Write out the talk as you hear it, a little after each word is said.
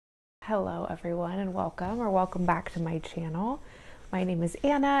Hello everyone and welcome back to my channel. My name is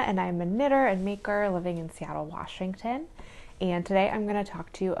Anna and I'm a knitter and maker living in Seattle, Washington. And today I'm going to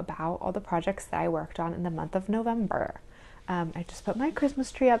talk to you about all the projects that I worked on in the month of November. I just put my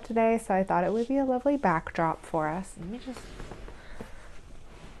Christmas tree up today, so I thought it would be a lovely backdrop for us. Let me just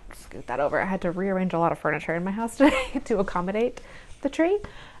scoot that over. I had to rearrange a lot of furniture in my house today to accommodate the tree,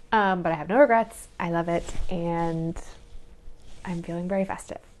 but I have no regrets. I love it and I'm feeling very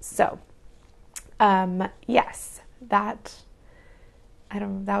festive. So, yes, that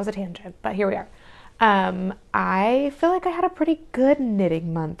was a tangent, but here we are. I feel like I had a pretty good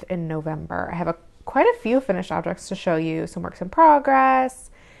knitting month in November. I have quite a few finished objects to show you, some works in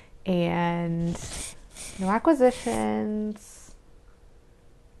progress, and no acquisitions,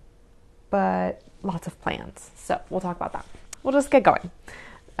 but lots of plans. So we'll talk about that. We'll just get going.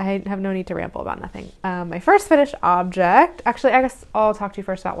 I have no need to ramble about nothing. My first finished object, actually, I guess I'll talk to you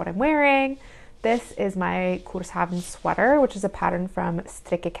first about what I'm wearing. This is my Kurshaven sweater, which is a pattern from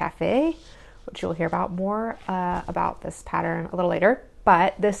Strikke Cafe, which you'll hear about more about this pattern a little later.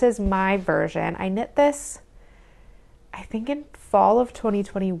 But this is my version. I knit this, I think in fall of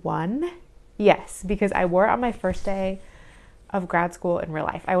 2021. Yes, because I wore it on my first day of grad school in real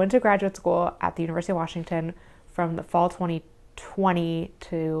life. I went to graduate school at the University of Washington from the fall 2020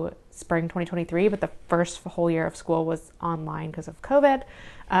 to spring 2023, but the first whole year of school was online because of COVID.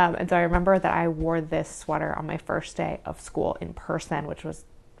 And so I remember that I wore this sweater on my first day of school in person, which was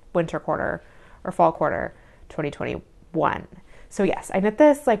winter quarter or fall quarter 2021. So yes, I knit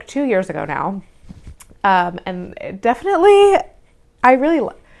this like 2 years ago now. And definitely, I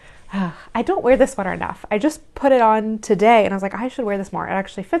don't wear this sweater enough. I just put it on today and I was like, I should wear this more. It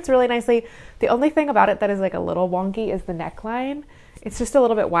actually fits really nicely. The only thing about it that is like a little wonky is the neckline. It's just a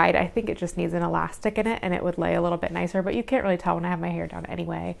little bit wide. I think it just needs an elastic in it and it would lay a little bit nicer, but you can't really tell when I have my hair down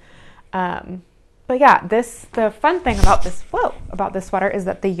anyway. But yeah, the fun thing about this sweater is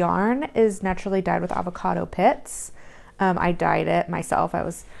that the yarn is naturally dyed with avocado pits. I dyed it myself. I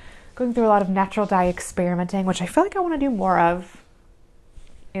was going through a lot of natural dye experimenting, which I feel like I want to do more of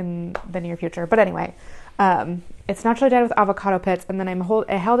in the near future. But anyway, it's naturally dyed with avocado pits, and then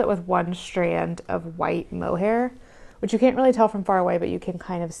I held it with one strand of white mohair, which you can't really tell from far away, but you can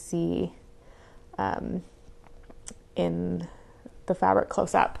kind of see in the fabric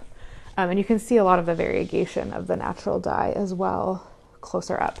close up. And you can see a lot of the variegation of the natural dye as well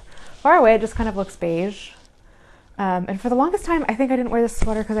closer up. Far away, it just kind of looks beige. And for the longest time, I think I didn't wear this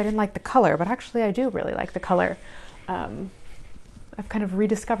sweater because I didn't like the color, but actually I do really like the color. I've kind of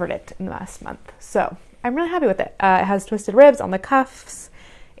rediscovered it in the last month. So I'm really happy with it. It has twisted ribs on the cuffs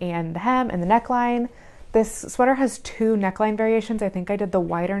and the hem and the neckline. This sweater has two neckline variations. I think I did the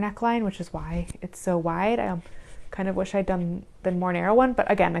wider neckline, which is why it's so wide. I kind of wish I'd done the more narrow one,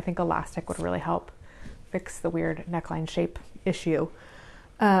 but again, I think elastic would really help fix the weird neckline shape issue.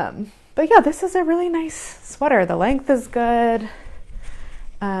 But yeah, this is a really nice sweater. The length is good.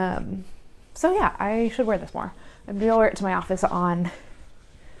 So yeah, I should wear this more. Maybe I'll wear it to my office when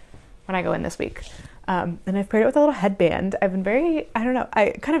I go in this week. And I've paired it with a little headband. I've been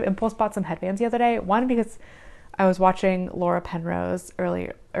I kind of impulse bought some headbands the other day. One, because I was watching Laura Penrose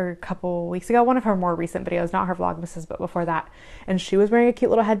a couple weeks ago, one of her more recent videos, not her Vlogmases, but before that. And she was wearing a cute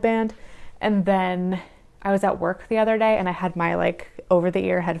little headband. And then I was at work the other day and I had my like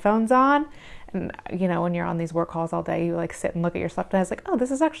over-the-ear headphones on. And you know, when you're on these work calls all day, you like sit and look at your stuff and I was like, oh,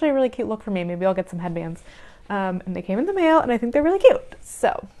 this is actually a really cute look for me. Maybe I'll get some headbands. And they came in the mail and I think they're really cute.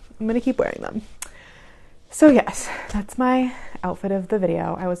 So I'm going to keep wearing them. So yes, that's my outfit of the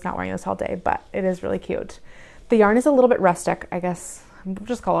video. I was not wearing this all day, but it is really cute. The yarn is a little bit rustic, I guess. I'm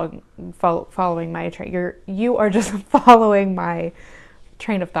just following my train. You are just following my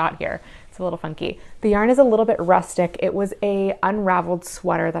train of thought here. It's a little funky. The yarn is a little bit rustic. It was a unraveled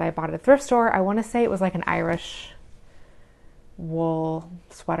sweater that I bought at a thrift store. I want to say it was like an Irish wool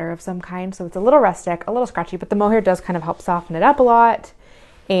sweater of some kind. So it's a little rustic, a little scratchy, but the mohair does kind of help soften it up a lot.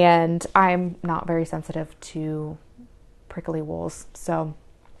 And I'm not very sensitive to prickly wools, so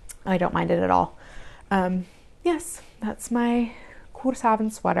I don't mind it at all. Yes, that's my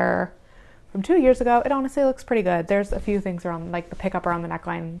Kurshaven sweater from 2 years ago. It honestly looks pretty good. There's a few things around, like the pickup around the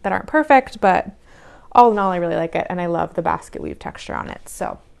neckline, that aren't perfect, but all in all, I really like it, and I love the basket weave texture on it.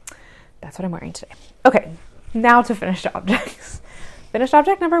 So that's what I'm wearing today. Okay, now to finished objects. Finished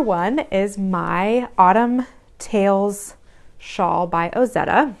object number one is my Autumn Tales shawl by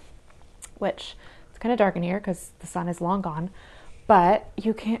Ozetta, which it's kind of dark in here because the sun is long gone, but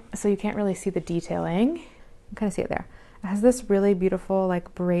you can't really see the detailing. You can kind of see it there. It has this really beautiful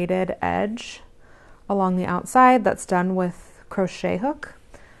like braided edge along the outside that's done with crochet hook.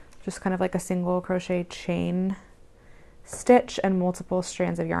 just kind of like a single crochet chain stitch and multiple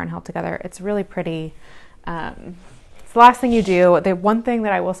strands of yarn held together. It's really pretty. It's the last thing you do. The one thing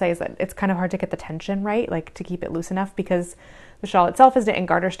that I will say is that it's kind of hard to get the tension right, like to keep it loose enough, because the shawl itself is knit in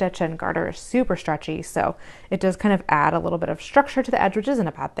garter stitch and garter is super stretchy. So it does kind of add a little bit of structure to the edge, which isn't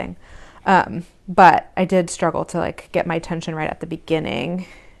a bad thing. But I did struggle to like get my tension right at the beginning.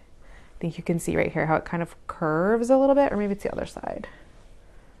 I think you can see right here how it kind of curves a little bit, or maybe it's the other side.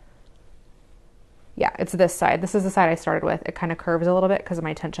 Yeah, it's this side. This is the side I started with. It kind of curves a little bit because of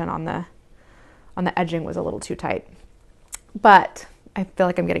my tension on the edging was a little too tight. But I feel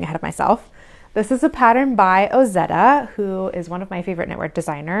like I'm getting ahead of myself. This is a pattern by Ozetta, who is one of my favorite knitwear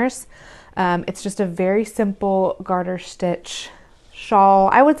designers. It's just a very simple garter stitch shawl.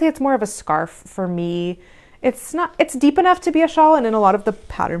 I would say it's more of a scarf for me. It's deep enough to be a shawl, and in a lot of the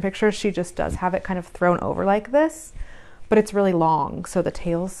pattern pictures, she just does have it kind of thrown over like this, but it's really long, so the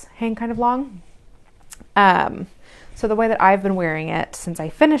tails hang kind of long. So the way that I've been wearing it since I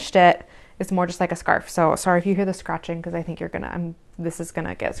finished it is more just like a scarf. So sorry if you hear the scratching, because I think this is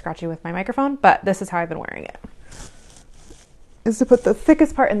gonna get scratchy with my microphone, but this is how I've been wearing it. Is to put the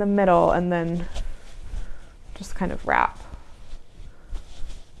thickest part in the middle and then just kind of wrap.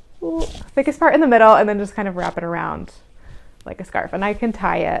 Thickest part in the middle and then just kind of wrap it around like a scarf. And I can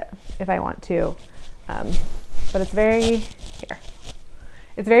tie it if I want to, but it's very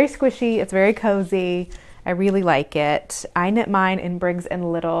squishy, it's very cozy. I really like it. I knit mine in Briggs &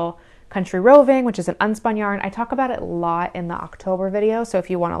 Little Country Roving, which is an unspun yarn. I talk about it a lot in the October video, so if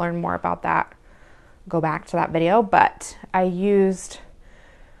you want to learn more about that, go back to that video. But I used,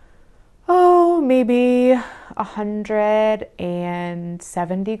 maybe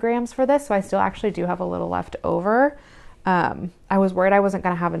 170 grams for this, so I still actually do have a little left over. I was worried I wasn't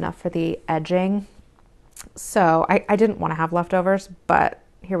going to have enough for the edging, so I didn't want to have leftovers, but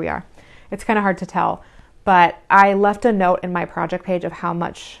here we are. It's kind of hard to tell, but I left a note in my project page of how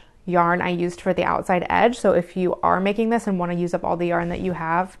much yarn I used for the outside edge. So if you are making this and want to use up all the yarn that you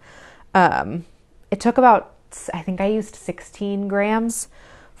have, it took about, I think I used 16 grams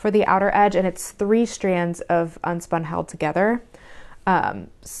for the outer edge, and it's 3 strands of unspun held together.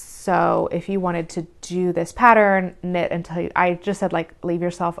 So if you wanted to do this pattern, knit until I just said like leave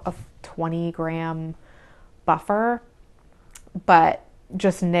yourself a 20 gram buffer, but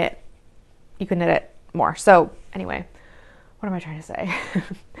just knit, you can knit it more. So anyway, what am I trying to say?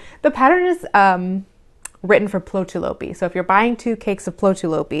 The pattern is written for plotulopi. So if you're buying 2 cakes of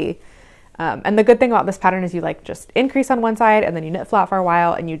plotulopi, and the good thing about this pattern is you like just increase on one side and then you knit flat for a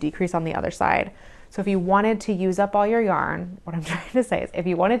while and you decrease on the other side. So if you wanted to use up all your yarn, what I'm trying to say is if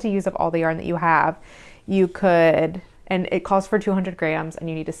you wanted to use up all the yarn that you have, you could, and it calls for 200 grams and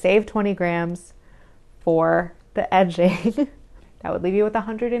you need to save 20 grams for the edging. That would leave you with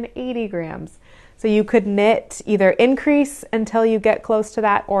 180 grams. So you could knit, either increase until you get close to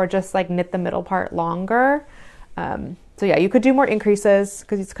that or just like knit the middle part longer. So yeah, you could do more increases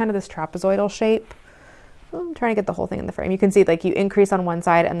because it's kind of this trapezoidal shape. I'm trying to get the whole thing in the frame. You can see like you increase on one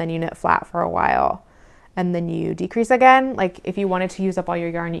side and then you knit flat for a while and then you decrease again. Like if you wanted to use up all your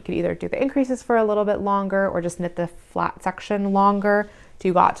yarn, you could either do the increases for a little bit longer or just knit the flat section longer till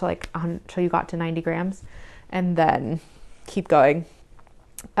you got to till you got to 90 grams and then keep going,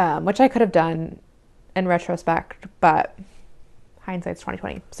 which I could have done in retrospect, but hindsight's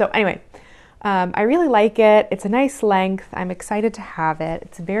 2020. So anyway, I really like it. It's a nice length. I'm excited to have it.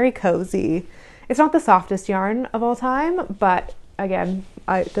 It's very cozy. It's not the softest yarn of all time, but again,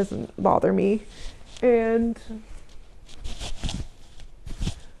 it doesn't bother me. And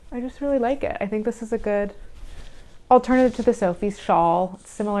I just really like it. I think this is a good alternative to the Sophie's shawl.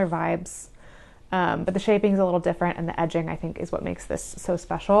 It's similar vibes. But the shaping is a little different, and the edging, I think, is what makes this so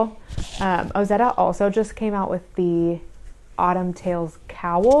special. Ozetta also just came out with the Autumn Tails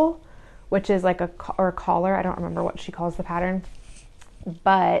cowl, which is like a collar. I don't remember what she calls the pattern,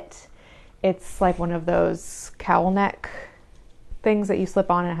 but it's like one of those cowl neck things that you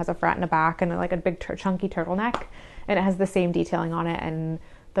slip on, and it has a front and a back and like a big chunky turtleneck, and it has the same detailing on it, and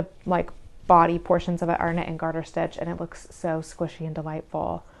the like body portions of it are knit in garter stitch, and it looks so squishy and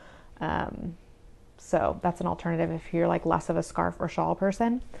delightful. So that's an alternative if you're like less of a scarf or shawl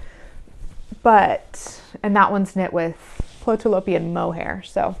person. And that one's knit with plotulopi and mohair,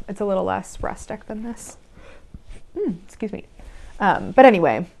 so it's a little less rustic than this. Excuse me. But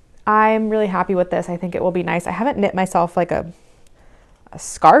anyway, I'm really happy with this. I think it will be nice. I haven't knit myself like a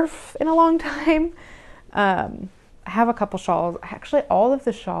scarf in a long time. I have a couple shawls. Actually, all of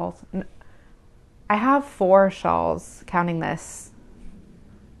the shawls. I have 4 shawls, counting this,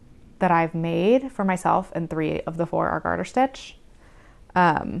 that I've made for myself, and 3 of the 4 are garter stitch.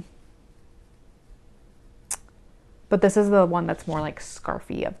 But this is the one that's more like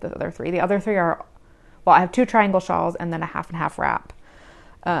scarfy of the other three. The other three are, well, I have 2 triangle shawls and then a half and half wrap.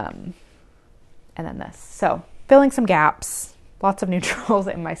 And then this. So filling some gaps, lots of neutrals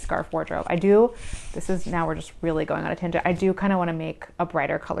in my scarf wardrobe. Now we're just really going on a tangent. I do kind of want to make a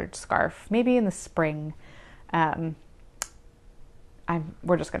brighter colored scarf, maybe in the spring.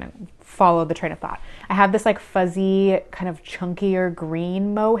 We're just going to follow the train of thought. I have this like fuzzy, kind of chunkier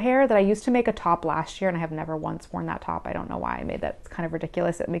green mohair that I used to make a top last year, and I have never once worn that top. I don't know why I made that. It's kind of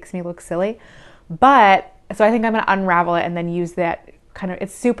ridiculous. It makes me look silly. But, so I think I'm going to unravel it and then use that kind of,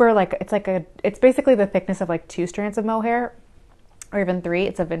 it's basically the thickness of like 2 strands of mohair, or even 3.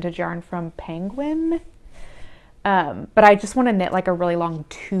 It's a vintage yarn from Penguin. But I just want to knit like a really long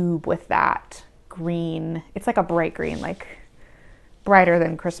tube with that green. It's like a bright green, like brighter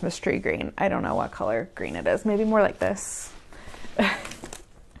than Christmas tree green. I don't know what color green it is. Maybe more like this,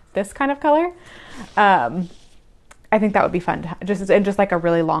 this kind of color. I think that would be fun to just like a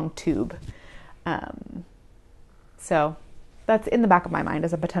really long tube. So that's in the back of my mind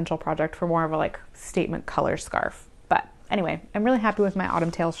as a potential project for more of a like statement color scarf. But anyway, I'm really happy with my Autumn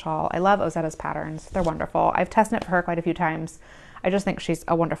Tails shawl. I love Ozetta's patterns. They're wonderful. I've tested it for her quite a few times. I just think she's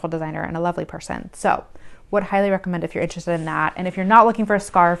a wonderful designer and a lovely person. So would highly recommend if you're interested in that. And if you're not looking for a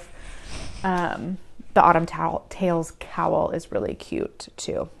scarf, the Autumn Tails cowl is really cute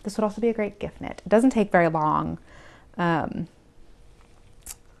too. This would also be a great gift knit. It doesn't take very long. I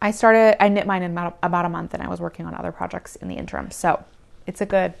knit mine in about a month, and I was working on other projects in the interim. So it's a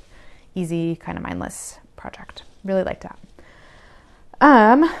good, easy, kind of mindless project. Really liked that.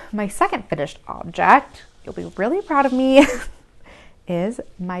 My second finished object, you'll be really proud of me, is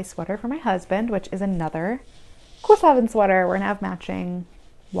my sweater for my husband, which is another Cool7 sweater. We're gonna have matching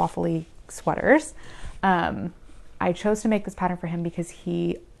waffly sweaters. I chose to make this pattern for him because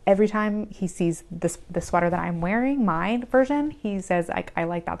every time he sees the sweater that I'm wearing, my version, he says, I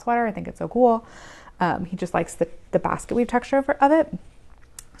like that sweater. I think it's so cool. He just likes the basket weave texture of it.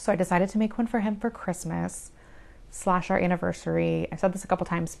 So I decided to make one for him for Christmas / our anniversary. I said this a couple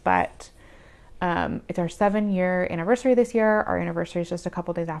times, but it's our 7-year anniversary this year. Our anniversary is just a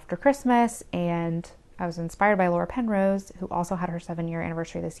couple days after Christmas, and I was inspired by Laura Penrose, who also had her 7-year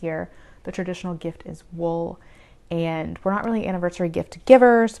anniversary this year. The traditional gift is wool, and we're not really anniversary gift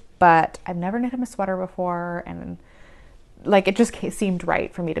givers, but I've never knit him a sweater before, and like it just seemed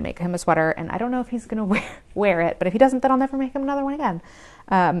right for me to make him a sweater, and I don't know if he's gonna wear it, but if he doesn't, then I'll never make him another one again.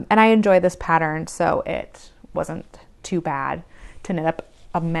 And I enjoy this pattern, so it wasn't too bad to knit up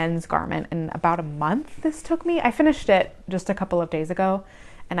a men's garment in about a month. This took me. I finished it just a couple of days ago,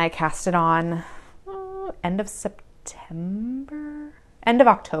 and I cast it on end of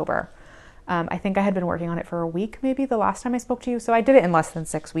October. I think I had been working on it for a week, maybe the last time I spoke to you. So I did it in less than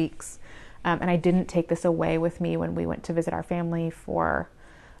 6 weeks. And I didn't take this away with me when we went to visit our family for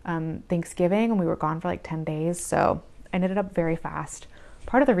Thanksgiving, and we were gone for like 10 days. So I knit it up very fast.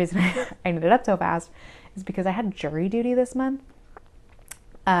 Part of the reason I knit it up so fast is because I had jury duty this month.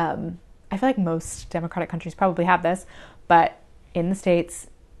 I feel like most democratic countries probably have this, but in the States,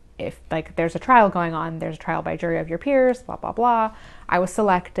 if like there's a trial going on, there's a trial by jury of your peers, blah, blah, blah. I was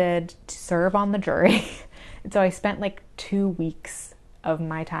selected to serve on the jury. And so I spent like 2 weeks of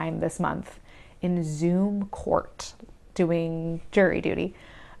my time this month in Zoom court doing jury duty,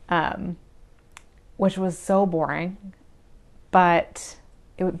 which was so boring. But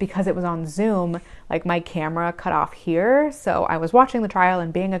because it was on Zoom, like my camera cut off here. So I was watching the trial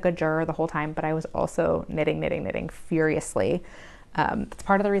and being a good juror the whole time, but I was also knitting furiously. That's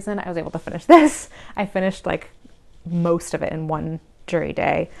part of the reason I was able to finish this. I finished like most of it in one jury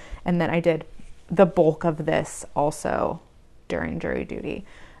day. And then I did the bulk of this also during jury duty.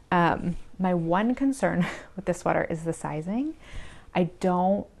 My one concern with this sweater is the sizing. I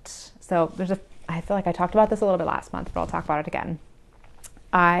feel like I talked about this a little bit last month, but I'll talk about it again.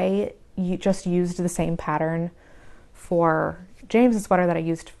 I just used the same pattern for James' sweater that I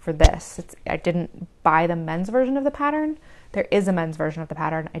used for this. I didn't buy the men's version of the pattern. There is a men's version of the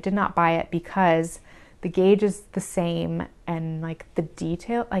pattern. I did not buy it because the gauge is the same, and like the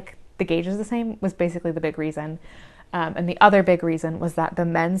detail, like the gauge is the same was basically the big reason. And the other big reason was that the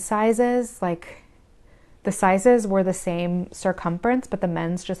men's sizes, like the sizes were the same circumference, but the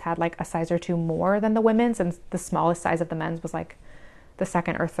men's just had like a size or two more than the women's, and the smallest size of the men's was like the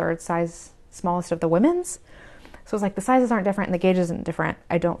second or third size smallest of the women's. So it's like the sizes aren't different and the gauge isn't different.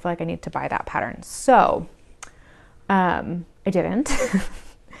 I don't feel like I need to buy that pattern. So I didn't.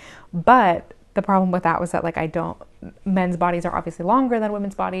 But the problem with that was that like men's bodies are obviously longer than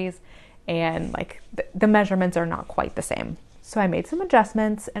women's bodies, and like the measurements are not quite the same. So I made some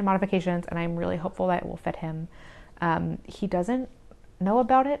adjustments and modifications, and I'm really hopeful that it will fit him. He doesn't know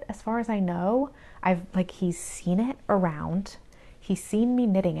about it as far as I know. He's seen it around. He's seen me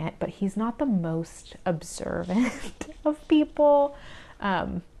knitting it, but he's not the most observant of people.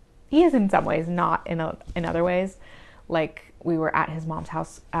 He is in some ways, not in other ways. Like, we were at his mom's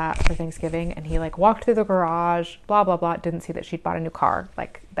house for Thanksgiving, and he like walked through the garage, blah, blah, blah, didn't see that she'd bought a new car,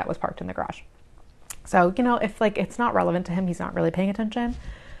 like that was parked in the garage. So, you know, if like it's not relevant to him, he's not really paying attention.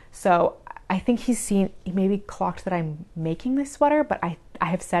 So I think he maybe clocked that I'm making this sweater, but I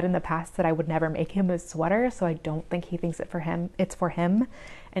have said in the past that I would never make him a sweater, so I don't think he thinks it's for him.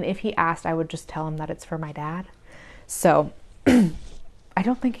 And if he asked, I would just tell him that it's for my dad. So I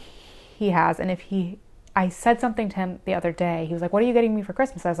don't think he has. And I said something to him the other day. He was like, "What are you getting me for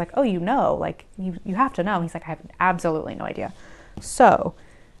Christmas?" I was like, "Oh, you know, like you have to know." And he's like, "I have absolutely no idea." So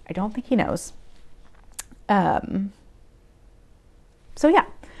I don't think he knows. So yeah.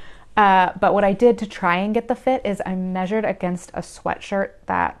 But what I did to try and get the fit is I measured against a sweatshirt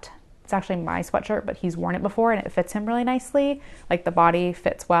that it's actually my sweatshirt, but he's worn it before and it fits him really nicely. Like the body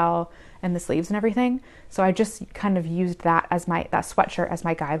fits well and the sleeves and everything. So I just kind of used that sweatshirt as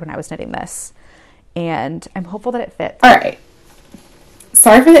my guide when I was knitting this. And I'm hopeful that it fits. All right.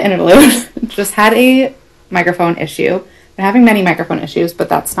 Sorry for the interlude. Just had a microphone issue. Been having many microphone issues, but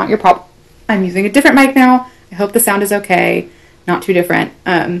that's not your problem. I'm using a different mic now. I hope the sound is okay. Not too different.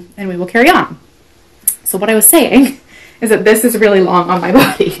 And we will carry on. So what I was saying is that this is really long on my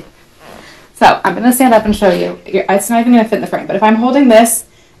body. So I'm going to stand up and show you. It's not even going to fit in the frame, but if I'm holding this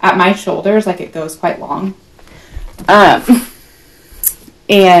at my shoulders, like it goes quite long. And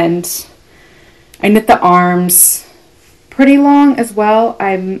I knit the arms pretty long as well.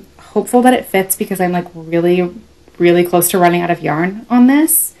 I'm hopeful that it fits because I'm like really, really close to running out of yarn on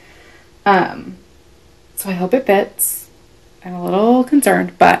this. So I hope it fits. I'm a little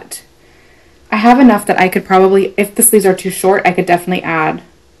concerned, but I have enough that I could probably, if the sleeves are too short, I could definitely add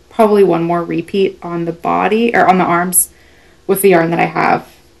probably one more repeat on the body or on the arms with the yarn that I have.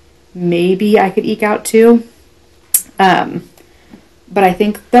 Maybe I could eke out two. But I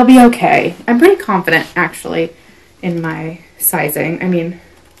think they'll be okay. I'm pretty confident actually in my sizing. I mean,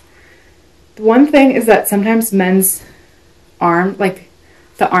 the one thing is that sometimes men's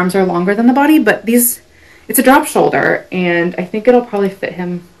the arms are longer than the body, but it's a drop shoulder, and I think it'll probably fit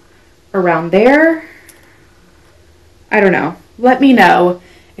him around there. I don't know. Let me know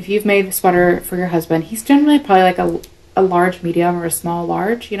if you've made a sweater for your husband. He's generally probably like a large medium or a small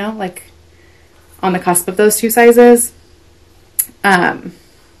large, you know, like on the cusp of those two sizes. I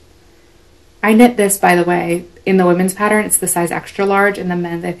knit this, by the way, in the women's pattern. It's the size extra large. In the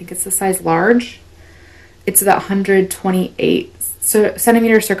men's, I think it's the size large. It's the 128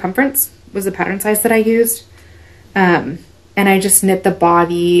 centimeter circumference was the pattern size that I used. And I just knit the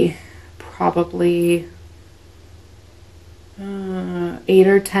body probably 8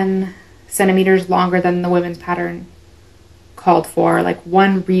 or 10 centimeters longer than the women's pattern called for. Like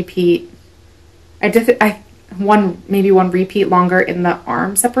one repeat. Maybe one repeat longer in the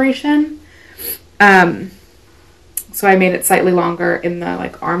arm separation. So I made it slightly longer in the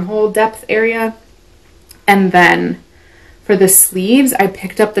like armhole depth area. And then for the sleeves, I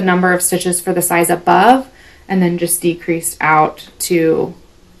picked up the number of stitches for the size above and then just decreased out to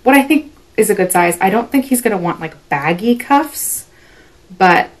what I think is a good size. I don't think he's going to want like baggy cuffs,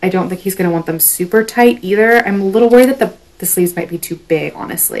 but I don't think he's going to want them super tight either. I'm a little worried that the sleeves might be too big,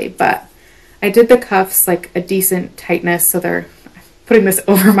 honestly, but I did the cuffs like a decent tightness, so they're putting this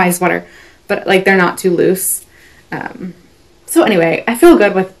over my sweater, but like they're not too loose. So anyway, I feel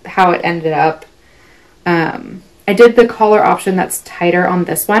good with how it ended up. I did the collar option that's tighter on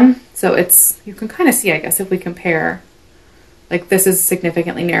this one, so you can kind of see, I guess, if we compare, like this is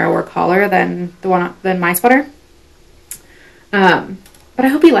significantly narrower collar than my sweater. But I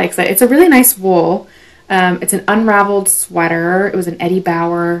hope he likes it. It's a really nice wool. It's an unraveled sweater. It was an Eddie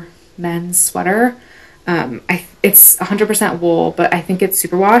Bauer men's sweater. It's 100% wool, but I think it's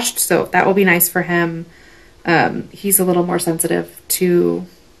superwashed, so that will be nice for him. He's a little more sensitive to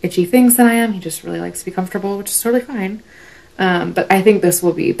itchy things than I am. He just really likes to be comfortable, which is totally fine. But I think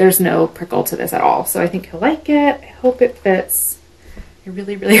there's no prickle to this at all, so I think he'll like it. I hope it fits. I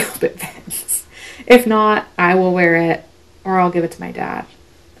really, really hope it fits. If not, I will wear it, or I'll give it to my dad.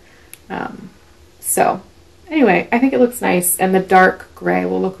 So anyway, I think it looks nice, and the dark gray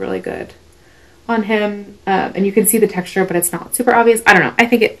will look really good on him. And you can see the texture, but it's not super obvious. I don't know. I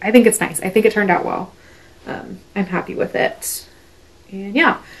think it's nice. I think it turned out well. I'm happy with it. And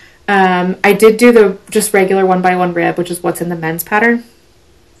yeah, I did do the just regular 1x1 rib, which is what's in the men's pattern.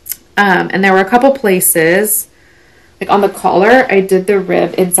 And there were a couple places like on the collar, I did the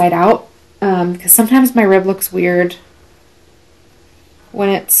rib inside out, because sometimes my rib looks weird when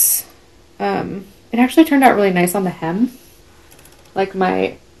it's, it actually turned out really nice on the hem. Like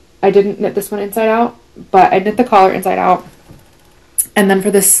I didn't knit this one inside out, but I knit the collar inside out. And then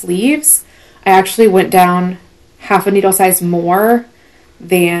for the sleeves, I actually went down half a needle size more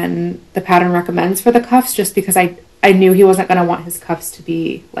than the pattern recommends for the cuffs, just because I knew he wasn't going to want his cuffs to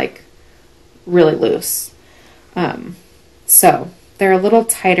be like really loose. So they're a little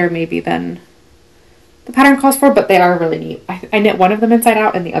tighter maybe than the pattern calls for, but they are really neat. I knit one of them inside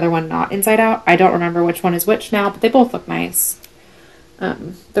out and the other one not inside out. I don't remember which one is which now, but they both look nice.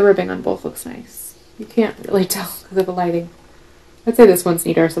 The ribbing on both looks nice. You can't really tell because of the lighting. I'd say this one's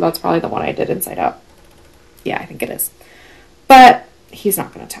neater, so that's probably the one I did inside out. Yeah, I think it is. But he's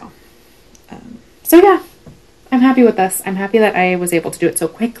not going to tell. So yeah, I'm happy with this. I'm happy that I was able to do it so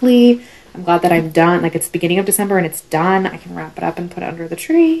quickly. I'm glad that I'm done. Like, it's the beginning of December and it's done. I can wrap it up and put it under the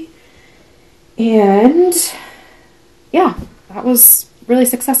tree. And yeah, that was really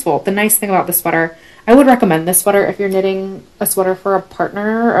successful. The nice thing about this sweater, I would recommend this sweater if you're knitting a sweater for a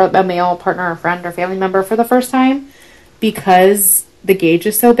partner or a male partner or friend or family member for the first time, because the gauge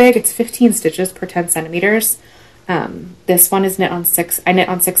is so big. It's 15 stitches per 10 centimeters. This one is knit on I knit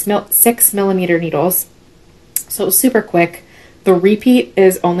on 6 millimeter needles. So it was super quick. The repeat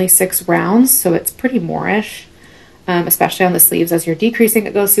is only 6 rounds, so it's pretty moreish, especially on the sleeves. As you're decreasing,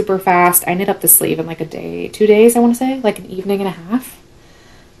 it goes super fast. I knit up the sleeve in like a day, 2 days, I want to say, like an evening and a half.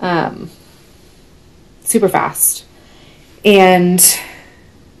 Super fast. And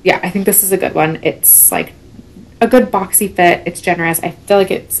yeah, I think this is a good one. It's like a good boxy fit. It's generous. I feel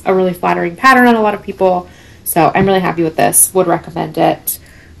like it's a really flattering pattern on a lot of people. So I'm really happy with this. Would recommend it.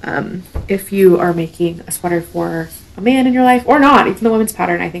 If you are making a sweater for a man in your life or not, even the women's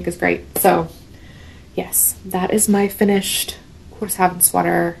pattern I think is great. So yes, that is my finished Corshavn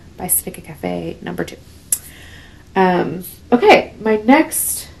sweater by Snicka Cafe number 2. Okay, my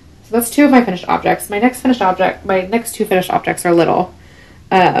next, so that's 2 of my finished objects. My next 2 finished objects are little.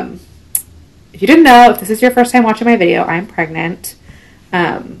 If you didn't know, if this is your first time watching my video, I'm pregnant. Here,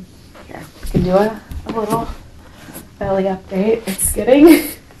 I can do a little belly update. It's getting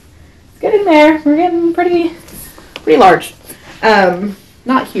there. We're getting pretty large.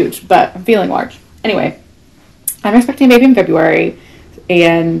 Not huge, but I'm feeling large. Anyway, I'm expecting a baby in February,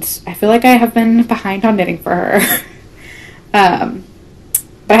 and I feel like I have been behind on knitting for her.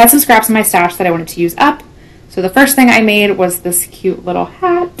 But I had some scraps in my stash that I wanted to use up. So the first thing I made was this cute little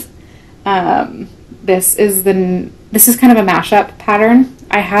hat. This is kind of a mashup pattern.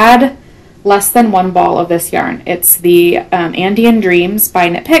 I had less than 1 ball of this yarn. It's the Andean Dreams by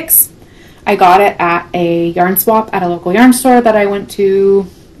Knit Picks. I got it at a yarn swap at a local yarn store that I went to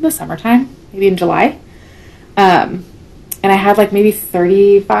in the summertime, maybe in July. And I had like maybe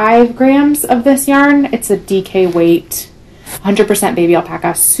 35 grams of this yarn. It's a DK weight, 100% baby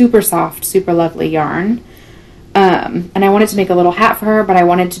alpaca, super soft, super lovely yarn. And I wanted to make a little hat for her, but I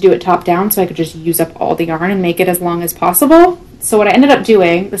wanted to do it top down so I could just use up all the yarn and make it as long as possible. So what I ended up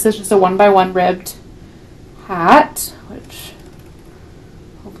doing, this is just a 1x1 ribbed hat, which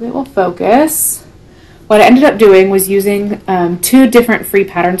hopefully it will focus. What I ended up doing was using 2 different free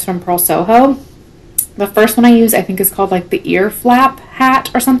patterns from Purl Soho. The first one I use, I think, is called like the ear flap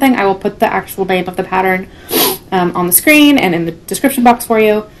hat or something. I will put the actual name of the pattern on the screen and in the description box for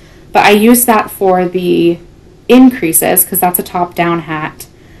you. But I used that for the increases because that's a top-down hat.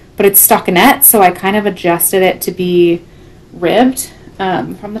 But it's stockinette, so I kind of adjusted it to be ribbed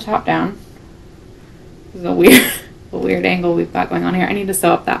from the top down. This is a weird angle we've got going on here. I need to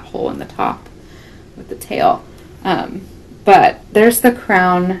sew up that hole in the top with the tail. But there's the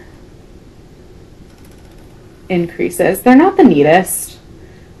crown increases. They're not the neatest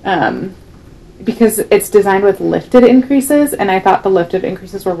because it's designed with lifted increases, and I thought the lifted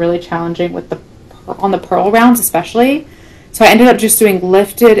increases were really challenging with on the purl rounds especially. So I ended up just doing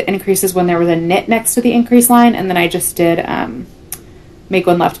lifted increases when there was a knit next to the increase line, and then I just did make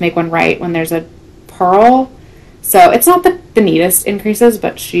one left, make one right when there's a purl. So it's not the neatest increases,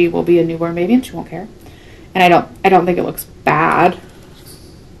 but she will be a newborn baby and she won't care. And I don't think it looks bad.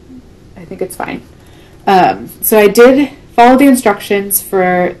 I think it's fine. So I did follow the instructions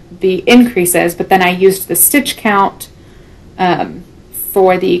for the increases, but then I used the stitch count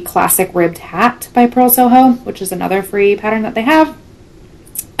for the classic ribbed hat by Purl Soho, which is another free pattern that they have.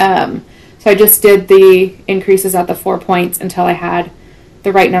 So I just did the increases at the 4 points until I had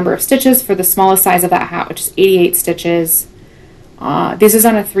the right number of stitches for the smallest size of that hat, which is 88 stitches. This is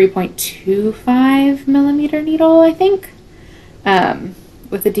on a 3.25 millimeter needle, I think,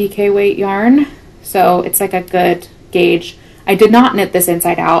 with a DK weight yarn. So it's like a good gauge. I did not knit this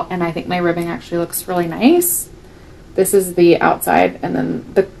inside out, and I think my ribbing actually looks really nice. This is the outside, and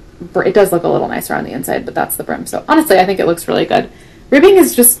then it does look a little nicer on the inside, but that's the brim. So honestly, I think it looks really good. Ribbing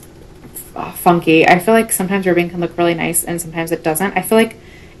is just funky. I feel like sometimes ribbing can look really nice and sometimes it doesn't. I feel like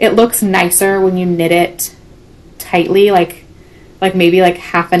it looks nicer when you knit it tightly, like maybe like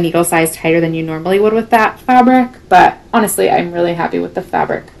half a needle size tighter than you normally would with that fabric. But honestly, I'm really happy with the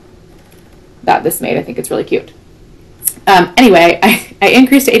fabric that this made. I think it's really cute. Anyway, I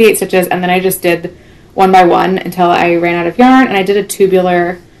increased to 88 stitches, and then I just did 1 by 1 until I ran out of yarn, and I did a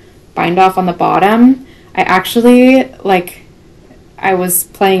tubular bind off on the bottom. I actually, I was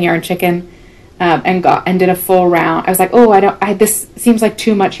playing yarn chicken and did a full round. I was like, oh, this seems like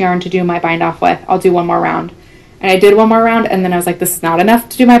too much yarn to do my bind off with. I'll do 1 more round. And I did 1 more round, and then I was like, this is not enough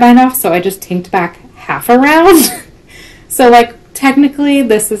to do my bind off, so I just tinked back half a round. So technically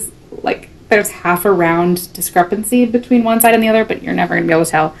this is there's half a round discrepancy between one side and the other, but you're never gonna be able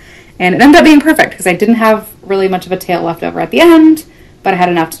to tell. And it ended up being perfect because I didn't have really much of a tail left over at the end, but I had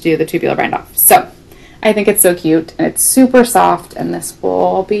enough to do the tubular bind off. So I think it's so cute, and it's super soft, and this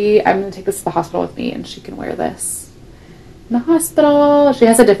will be, I'm gonna take this to the hospital with me, and she can wear this in the hospital. She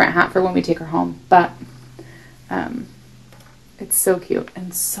has a different hat for when we take her home, but it's so cute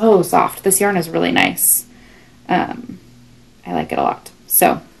and so soft. This yarn is really nice. I like it a lot.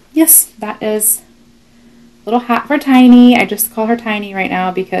 So yes, that is a little hat for Tiny. I just call her Tiny right now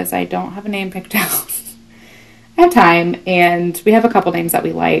because I don't have a name picked out. I have time, and we have a couple names that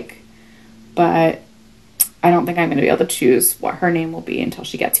we like, but I don't think I'm going to be able to choose what her name will be until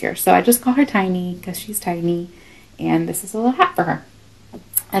she gets here. So I just call her Tiny because she's tiny, and this is a little hat for her.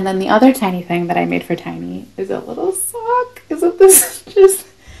 And then the other tiny thing that I made for Tiny is a little sock. Isn't this just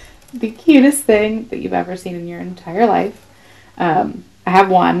the cutest thing that you've ever seen in your entire life? I have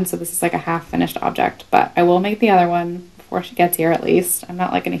one, so this is like a half-finished object, but I will make the other one before she gets here at least. I'm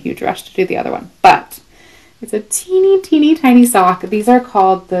not in a huge rush to do the other one, but it's a teeny tiny sock. These are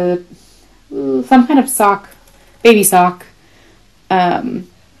called some kind of sock, baby sock,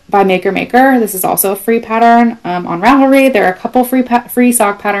 by Maker Maker. This is also a free pattern on Ravelry. There are a couple free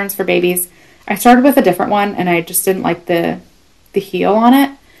sock patterns for babies. I started with a different one, and I just didn't like the heel on it.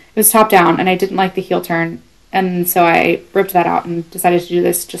 It was top down, and I didn't like the heel turn, and so I ripped that out and decided to do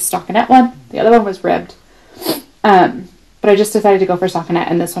this just stockinette one. The other one was ribbed, but I just decided to go for stockinette,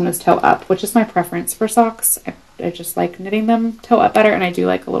 and this one was toe up, which is my preference for socks. I just like knitting them toe up better, and I do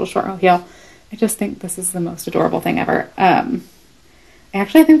like a little short heel. I just think this is the most adorable thing ever. I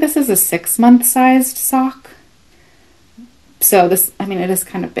actually think this is a 6-month sized sock. So this, I mean, it is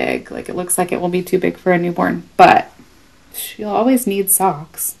kind of big. It looks like it will be too big for a newborn, but she'll always need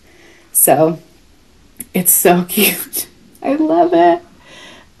socks. So it's so cute. I love it.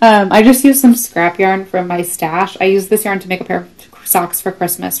 I just used some scrap yarn from my stash. I used this yarn to make a pair of socks for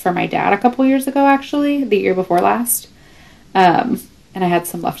Christmas for my dad a couple years ago, actually, the year before last. And I had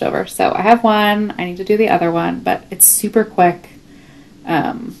some left over. So I have one. I need to do the other one, but it's super quick.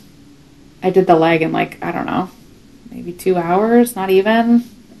 I did the leg in I don't know, maybe 2 hours, not even.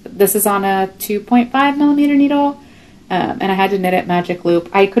 This is on a 2.5 millimeter needle, and I had to knit it magic loop.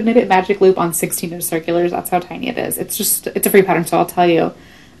 I could knit it magic loop on 16-inch circulars. That's how tiny it is. It's a free pattern, so I'll tell you.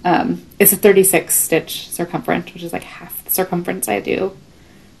 It's a 36 stitch circumference, which is half the circumference I do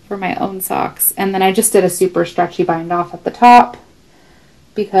for my own socks. And then I just did a super stretchy bind off at the top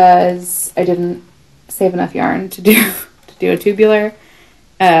because I didn't save enough yarn to do a tubular.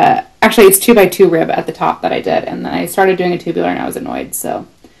 Actually, it's 2x2 rib at the top that I did, and then I started doing a tubular and I was annoyed, so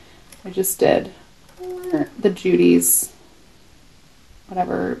I just did the Judy's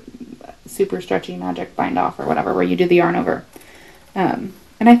whatever super stretchy magic bind off or whatever, where you do the yarn over. And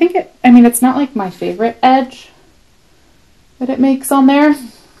I think it's not my favorite edge that it makes on there.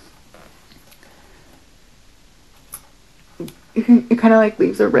 It kind of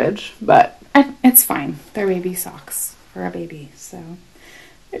leaves a ridge, but it's fine. They're baby socks for a baby, so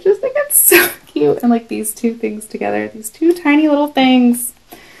I just think it's so cute. And these two things together, these two tiny little things.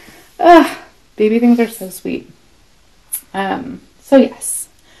 Baby things are so sweet. So yes.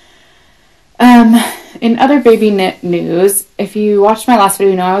 In other baby knit news, if you watched my last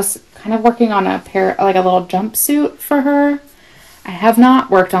video, you know I was kind of working on a little jumpsuit for her. I have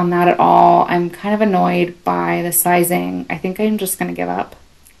not worked on that at all. I'm kind of annoyed by the sizing. I think I'm just going to give up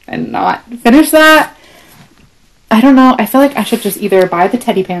and not finish that. I don't know. I feel like I should just either buy the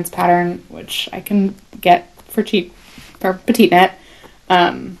teddy pants pattern, which I can get for cheap for petite knit,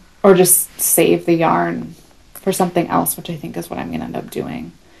 or just save the yarn for something else, which I think is what I'm going to end up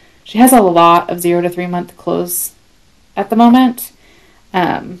doing. She has a lot of 0 to 3 month clothes at the moment,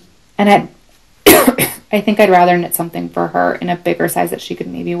 and I think I'd rather knit something for her in a bigger size that she could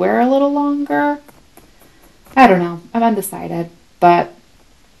maybe wear a little longer. I don't know. I'm undecided, but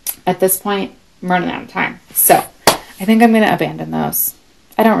at this point, I'm running out of time. So I think I'm going to abandon those.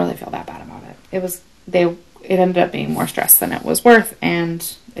 I don't really feel that bad about it. It ended up being more stress than it was worth,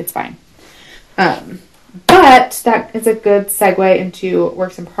 and it's fine. But that is a good segue into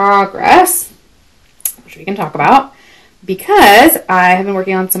works in progress, which we can talk about, because I have been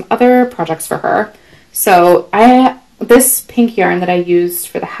working on some other projects for her. So this pink yarn that I used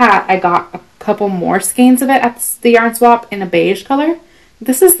for the hat, I got a couple more skeins of it at the yarn swap in a beige color.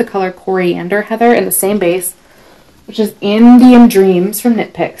 This is the color Coriander Heather in the same base, which is Indian Dreams from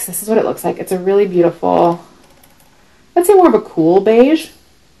Knit Picks. This is what it looks like. It's a really beautiful, let's say more of a cool beige.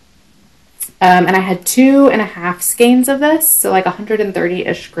 And I had 2.5 skeins of this, so like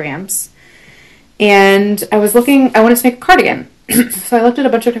 130-ish grams. And I wanted to make a cardigan. So I looked at a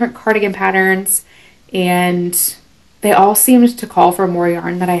bunch of different cardigan patterns, and they all seemed to call for more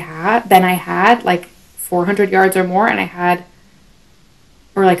yarn than I had, like 400 yards or more,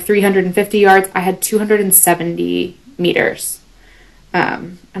 or like 350 yards. I had 270 meters.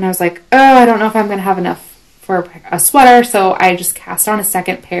 And I was like, oh, I don't know if I'm going to have enough for a sweater, so I just cast on a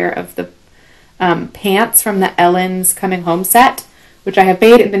second pair of the pants from the Ellen's Coming Home set, which I have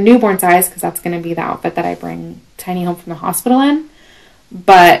made in the newborn size because that's going to be the outfit that I bring Tiny home from the hospital in.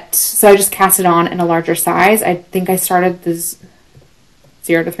 But so I just cast it on in a larger size. I think I started this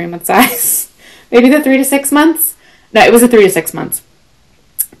 0 to 3 month size, maybe the 3 to 6 months. No, it was a 3 to 6 months.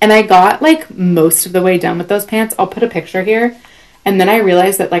 And I got like most of the way done with those pants. I'll put a picture here. And then I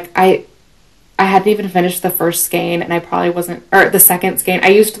realized that like I hadn't even finished the first skein, and I probably wasn't, or the second skein. I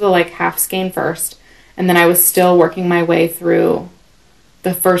used the like half skein first, and then I was still working my way through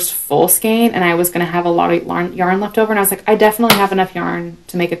the first full skein, and I was going to have a lot of yarn left over, and I was like, I definitely have enough yarn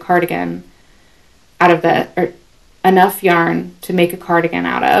to make a cardigan out of or enough yarn to make a cardigan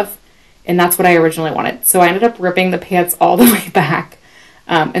out of, and that's what I originally wanted. So I ended up ripping the pants all the way back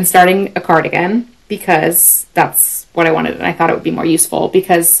and starting a cardigan because that's what I wanted, and I thought it would be more useful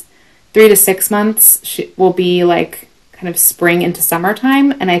because 3 to 6 months will be like kind of spring into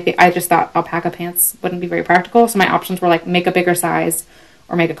summertime, and I just thought alpaca pants wouldn't be very practical, so my options were like make a bigger size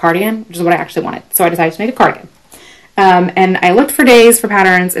or make a cardigan, which is what I actually wanted. So I decided to make a cardigan. And I looked for days for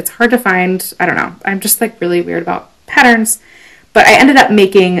patterns. It's hard to find. I don't know. I'm just like really weird about patterns, but I ended up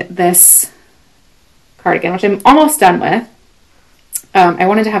making this cardigan, which I'm almost done with. I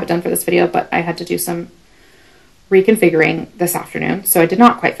wanted to have it done for this video, but I had to do some reconfiguring this afternoon, so I did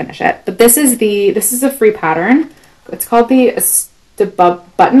not quite finish it. But this is a free pattern. It's called the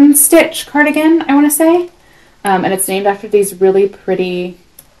button stitch cardigan, I want to say, and it's named after these really pretty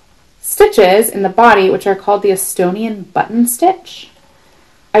stitches in the body, which are called the Estonian button stitch.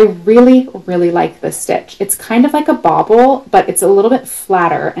 I really, really like this stitch. It's kind of like a bobble, but it's a little bit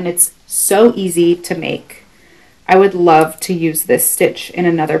flatter, and it's so easy to make. I would love to use this stitch in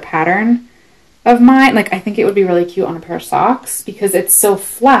another pattern of mine. Like, I think it would be really cute on a pair of socks because it's so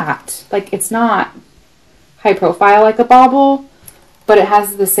flat. Like, it's not high profile like a bobble, but it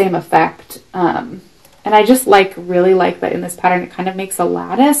has the same effect. And I just really like that in this pattern. It kind of makes a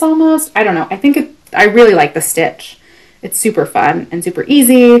lattice almost. I don't know. I really like the stitch. It's super fun and super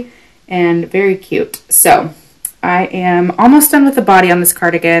easy and very cute. So I am almost done with the body on this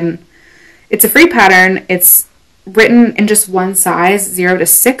cardigan. It's a free pattern. It's written in just one size, 0 to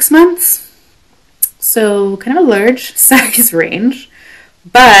 6 months. So kind of a large size range,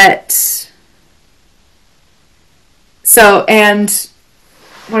 but and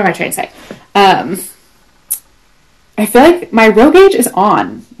what am I trying to say? I feel like my row gauge is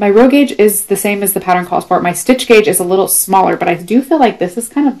on. My row gauge is the same as the pattern calls for. My stitch gauge is a little smaller, but I do feel like this is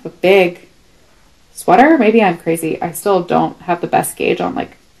kind of a big sweater. Maybe I'm crazy. I still don't have the best gauge on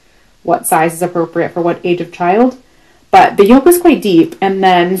like what size is appropriate for what age of child, but the yoke was quite deep, and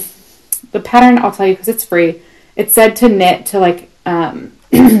then the pattern, I'll tell you because it's free, it said to knit to like,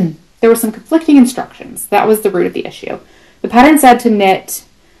 there were some conflicting instructions. That was the root of the issue. The pattern said to knit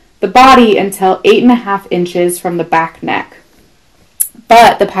the body until 8.5 inches from the back neck.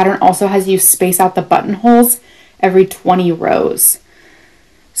 But the pattern also has you space out the buttonholes every 20 rows.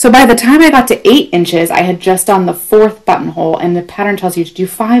 So by the time I got to 8 inches, I had just done the 4th buttonhole, and the pattern tells you to do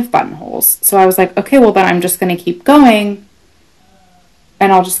 5 buttonholes. So I was like, okay, well then I'm just going to keep going,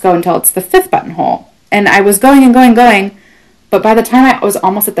 and I'll just go until it's the 5th buttonhole. And I was going and going, but by the time I was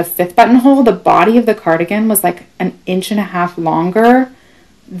almost at the 5th buttonhole, the body of the cardigan was like 1.5 inches longer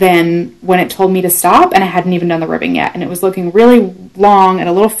than when it told me to stop, and I hadn't even done the ribbing yet, and it was looking really long and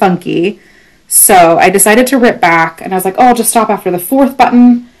a little funky. So I decided to rip back, and I was like, oh, I'll just stop after the 4th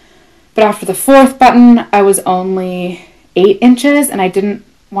button. But after the 4th button, I was only 8 inches, and I didn't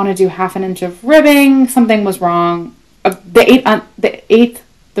want to do half an inch of ribbing. Something was wrong. The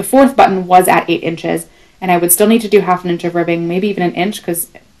 4th button was at 8 inches, and I would still need to do half an inch of ribbing, maybe even an inch, because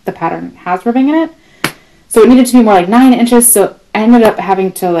the pattern has ribbing in it. So it needed to be more like 9 inches. So I ended up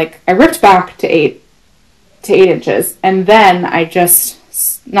having to I ripped back to 8 inches, and then I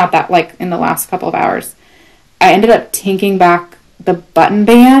just, not that in the last couple of hours, I ended up tinking back the button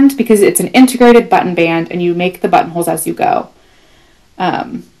band, because it's an integrated button band and you make the buttonholes as you go.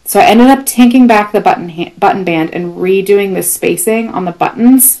 So I ended up tinking back the button band and redoing the spacing on the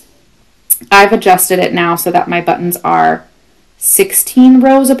buttons. I've adjusted it now so that my buttons are 16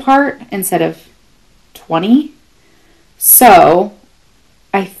 rows apart instead of 20. So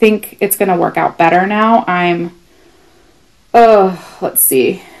I think it's going to work out better now. Let's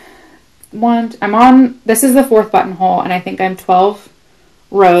see. This is the 4th buttonhole, and I think I'm 12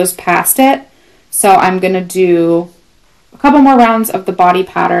 rows past it. So I'm going to do a couple more rounds of the body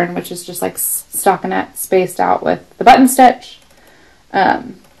pattern, which is just stockinette spaced out with the button stitch.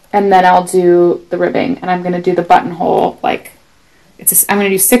 And then I'll do the ribbing, and I'm going to do the buttonhole, I'm going to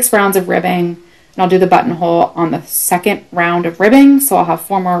do 6 rounds of ribbing, and I'll do the buttonhole on the 2nd round of ribbing. So I'll have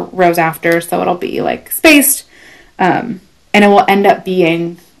 4 more rows after, so it'll be spaced. And it will end up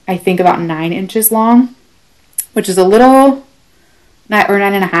being, I think, about 9 inches long, which is a little, or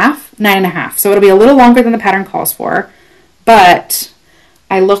 9.5. So it'll be a little longer than the pattern calls for. But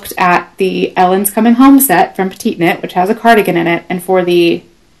I looked at the Ellen's Coming Home set from Petite Knit, which has a cardigan in it, and for the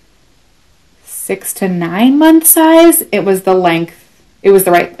 6 to 9 month size, it was the length.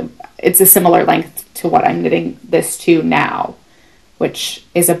 It's a similar length to what I'm knitting this to now, which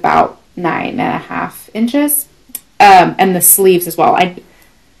is about 9.5 inches. And the sleeves as well.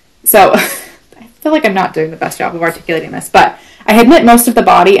 So I feel like I'm not doing the best job of articulating this, but I had knit most of the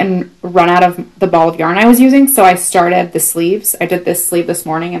body and run out of the ball of yarn I was using, so I started the sleeves. I did this sleeve this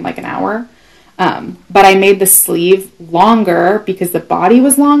morning in an hour, but I made the sleeve longer because the body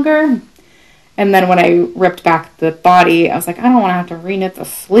was longer, and then when I ripped back the body, I was like, I don't want to have to re-knit the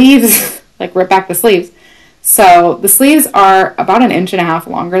sleeves, rip back the sleeves. So the sleeves are about 1.5 inches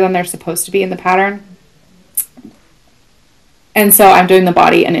longer than they're supposed to be in the pattern. And so I'm doing the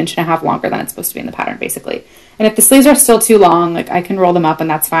body 1.5 inches longer than it's supposed to be in the pattern, basically. And if the sleeves are still too long, I can roll them up and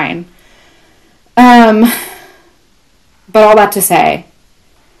that's fine. But all that to say,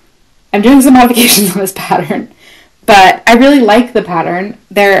 I'm doing some modifications on this pattern, but I really like the pattern.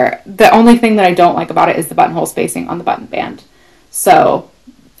 The only thing that I don't like about it is the buttonhole spacing on the button band. So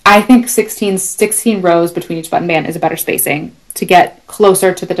I think 16 rows between each button band is a better spacing to get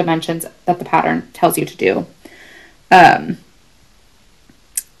closer to the dimensions that the pattern tells you to do.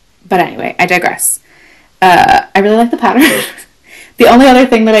 But anyway, I digress. I really like the pattern. The only other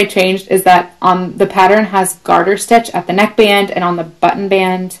thing that I changed is that on the pattern has garter stitch at the neckband and on the button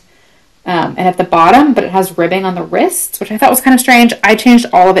band and at the bottom, but it has ribbing on the wrists, which I thought was kind of strange. I changed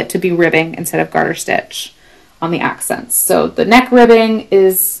all of it to be ribbing instead of garter stitch on the accents. So the neck ribbing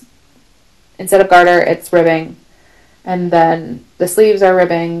is, instead of garter, it's ribbing. And then the sleeves are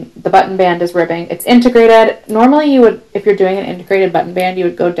ribbing, the button band is ribbing. It's integrated. Normally you would, if you're doing an integrated button band, you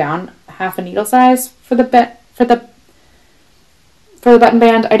would go down half a needle size for the button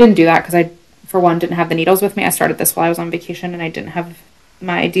band. I didn't do that because I, for one, didn't have the needles with me. I started this while I was on vacation and I didn't have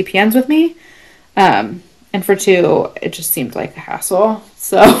my DPNs with me. And for two, it just seemed like a hassle.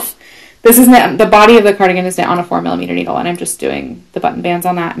 So this is knit, the body of the cardigan is knit on a 4mm needle, and I'm just doing the button bands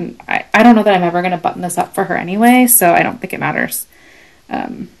on that. And I don't know that I'm ever going to button this up for her anyway, so I don't think it matters.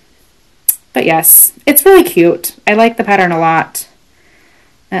 But yes, it's really cute. I like the pattern a lot.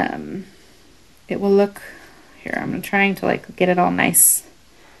 It will look, here, I'm trying to get it all nice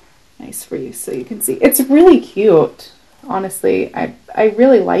for you so you can see. It's really cute, honestly. I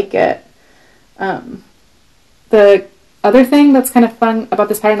really like it. The other thing that's kind of fun about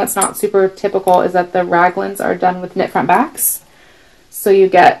this pattern that's not super typical is that the raglans are done with knit front backs. So you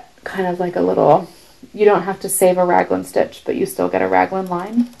get kind of a little, you don't have to save a raglan stitch, but you still get a raglan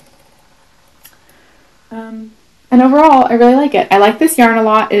line. And overall, I really like it. I like this yarn a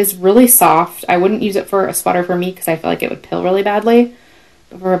lot. It is really soft. I wouldn't use it for a sweater for me because I feel like it would pill really badly.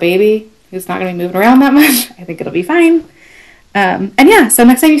 But for a baby who's not going to be moving around that much, I think it'll be fine. And yeah, so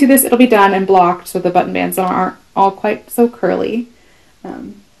next time you see this, it'll be done and blocked so the button bands aren't all quite so curly.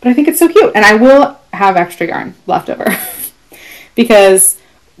 But I think it's so cute. And I will have extra yarn left over because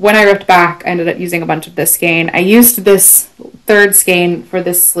when I ripped back, I ended up using a bunch of this skein. I used this third skein for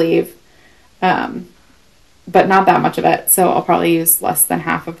this sleeve, but not that much of it. So I'll probably use less than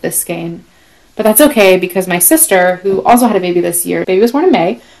half of this skein. But that's okay because my sister, who also had a baby this year, baby was born in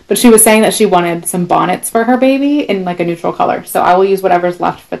May, but she was saying that she wanted some bonnets for her baby in like a neutral color. So I will use whatever's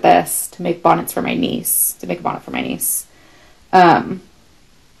left for this to make bonnets for my niece, to make a bonnet for my niece. And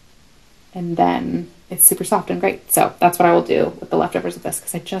then it's super soft and great. So that's what I will do with the leftovers of this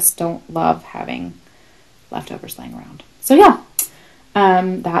because I just don't love having leftovers laying around. So yeah,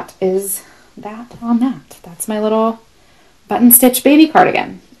 that is that on that. That's my little button stitch baby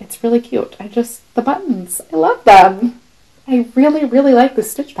cardigan. It's really cute. The buttons, I love them. I really, really like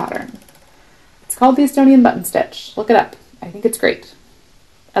this stitch pattern. It's called the Estonian button stitch. Look it up. I think it's great.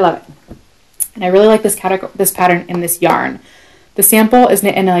 I love it. And I really like this pattern in this yarn. The sample is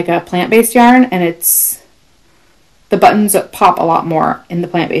knit in like a plant-based yarn, and the buttons pop a lot more in the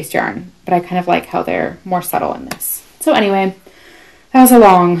plant-based yarn, but I kind of like how they're more subtle in this. So anyway, that was a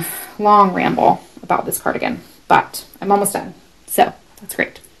long, long ramble about this cardigan, but I'm almost done. So that's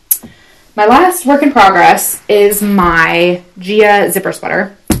great. My last work in progress is my Gia zipper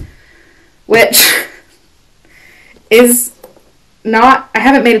sweater, which is not, I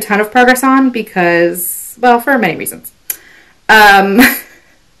haven't made a ton of progress on because, well, for many reasons. I'm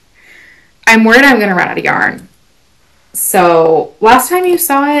worried I'm going to run out of yarn. So last time you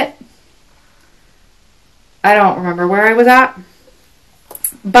saw it, I don't remember where I was at,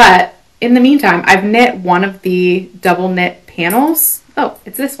 but in the meantime, I've knit one of the double knit panels. Oh,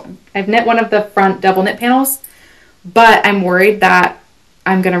 it's this one. I've knit one of the front double knit panels, but I'm worried that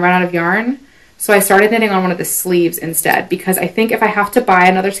I'm going to run out of yarn. So I started knitting on one of the sleeves instead, because I think if I have to buy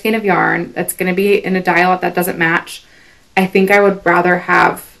another skein of yarn that's going to be in a dye lot that doesn't match, I think I would rather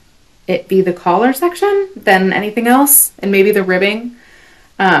have it be the collar section than anything else, and maybe the ribbing.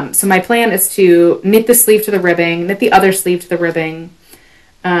 So my plan is to knit the sleeve to the ribbing, knit the other sleeve to the ribbing,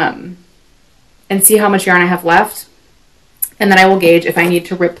 and see how much yarn I have left. And then I will gauge if I need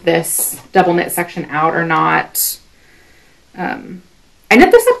to rip this double knit section out or not. I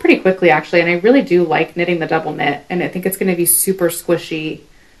knit this up pretty quickly actually, and I really do like knitting the double knit, and I think it's going to be super squishy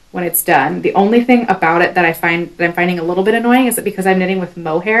when it's done. The only thing about it that I'm finding a little bit annoying is that because I'm knitting with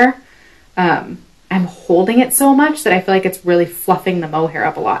mohair, I'm holding it so much that I feel like it's really fluffing the mohair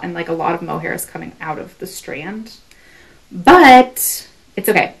up a lot, and like a lot of mohair is coming out of the strand. But it's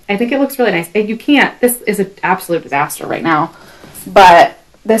okay. I think it looks really nice. And this is an absolute disaster right now, but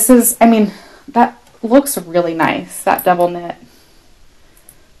this is, I mean, that looks really nice, that double knit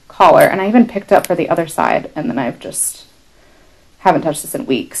collar. And I even picked up for the other side, and then I've just haven't touched this in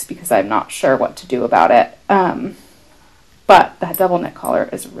weeks because I'm not sure what to do about it. But that double knit collar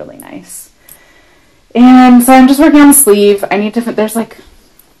is really nice. And so I'm just working on the sleeve. I need to, there's like,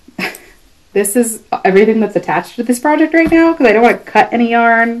 this is everything that's attached to this project right now because I don't want to cut any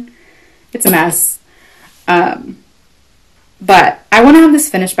yarn. It's a mess. But I want to have this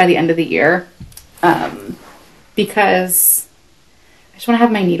finished by the end of the year because I just want to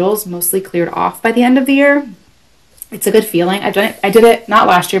have my needles mostly cleared off by the end of the year. It's a good feeling. I did it not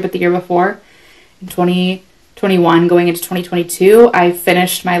last year, but the year before in 2021 going into 2022. I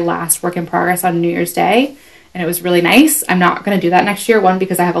finished my last work in progress on New Year's Day, and it was really nice. I'm not going to do that next year. One,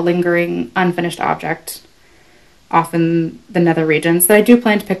 because I have a lingering unfinished object off in the nether regions that I do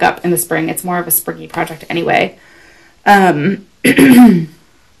plan to pick up in the spring. It's more of a springy project anyway. And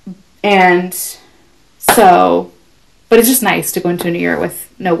so, but it's just nice to go into a new year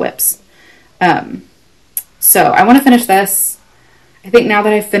with no whips. So I want to finish this. I think now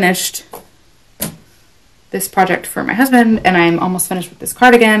that I've finished this project for my husband and I'm almost finished with this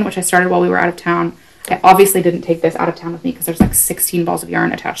cardigan, which I started while we were out of town. I obviously didn't take this out of town with me because there's like 16 balls of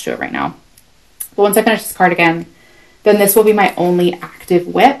yarn attached to it right now. But once I finish this cardigan, then this will be my only active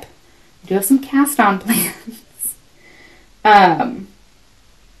whip. I do have some cast on plans.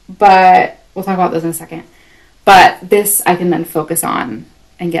 But we'll talk about those in a second. But this I can then focus on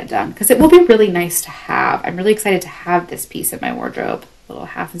and get done because it will be really nice to have. I'm really excited to have this piece in my wardrobe. A little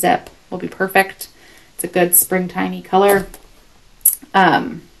half zip will be perfect. It's a good springtimey color.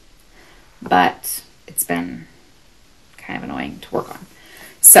 But it's been kind of annoying to work on.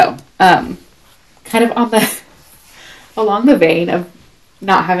 So, kind of on along the vein of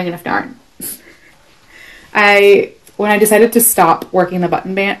not having enough yarn. When I decided to stop working the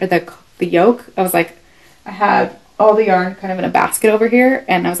button band or the yoke, I was like, I had all the yarn kind of in a basket over here,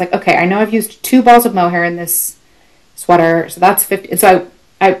 and I was like, okay, I know I've used 2 balls of mohair in this sweater, so that's 50. And so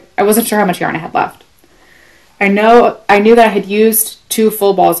I wasn't sure how much yarn I had left. I knew that I had used 2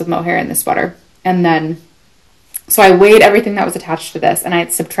 full balls of mohair in this sweater, and then so I weighed everything that was attached to this, and I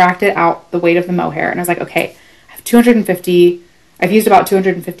had subtracted out the weight of the mohair, and I was like, okay, I have 250. I've used about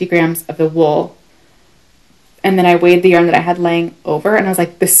 250 grams of the wool. And then I weighed the yarn that I had laying over, and I was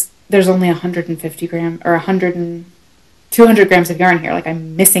like, this there's only 150 grams or 200 grams of yarn here. Like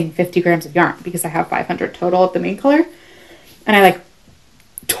I'm missing 50 grams of yarn because I have 500 total of the main color. And I like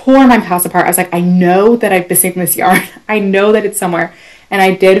tore my house apart. I was like, I know that I'm missing this yarn. I know that it's somewhere. And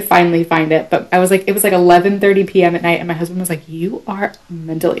I did finally find it, but I was like, it was like 11:30 p.m. at night, and my husband was like, you are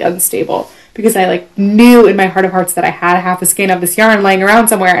mentally unstable, because I like knew in my heart of hearts that I had half a skein of this yarn laying around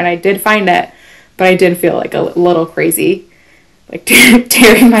somewhere, and I did find it, but I did feel like a little crazy, like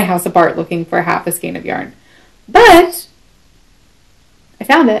tearing my house apart looking for half a skein of yarn. But I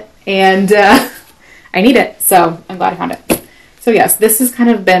found it, and I need it, so I'm glad I found it. So yes, this has kind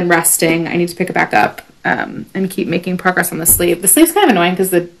of been resting. I need to pick it back up. And keep making progress on the sleeve. The sleeve's kind of annoying because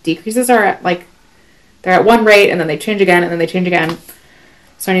the decreases are at like, they're at one rate and then they change again and then they change again.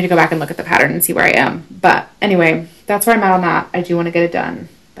 So I need to go back and look at the pattern and see where I am. But anyway, that's where I'm at on that. I do want to get it done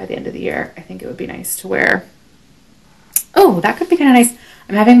by the end of the year. I think it would be nice to wear. Oh, that could be kind of nice.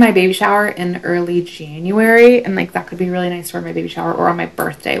 I'm having my baby shower in early January, and like that could be really nice for my baby shower or on my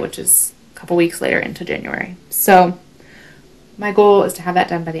birthday, which is a couple weeks later into January. So my goal is to have that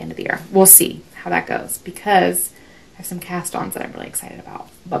done by the end of the year. We'll see how that goes, because I have some cast-ons that I'm really excited about.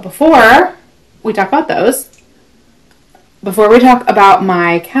 But before we talk about those, before we talk about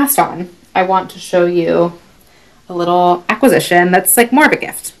my cast-on, I want to show you a little acquisition that's like more of a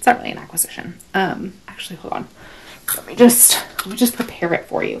gift. It's not really an acquisition. Actually, hold on. Let me just prepare it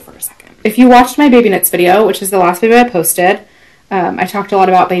for you for a second. If you watched my baby knits video, which is the last video I posted, I talked a lot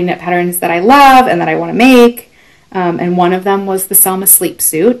about baby knit patterns that I love and that I want to make. And one of them was the Selma sleep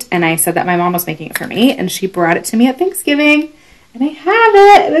suit, and I said that my mom was making it for me, and she brought it to me at Thanksgiving, and I have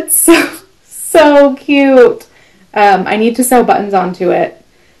it, and it's so cute. I need to sew buttons onto it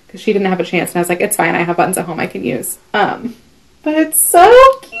because she didn't have a chance, and I was like, it's fine, I have buttons at home I can use. But it's so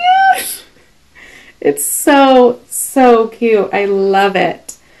cute. It's so cute. I love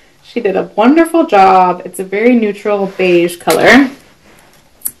it. She did a wonderful job. It's a very neutral beige color.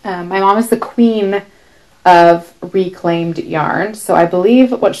 My mom is the queen of reclaimed yarn. So I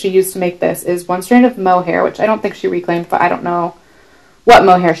believe what she used to make this is one strand of mohair, which I don't think she reclaimed, but I don't know what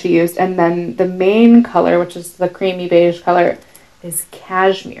mohair she used. And then the main color, which is the creamy beige color, is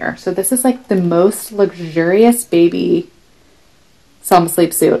cashmere. So this is like the most luxurious baby Selma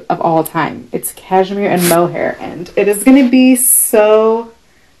sleep suit of all time. It's cashmere and mohair, and it is going to be so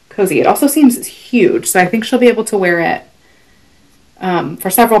cozy. It also seems huge, so I think she'll be able to wear it for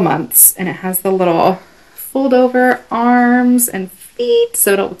several months. And it has the little fold over arms and feet,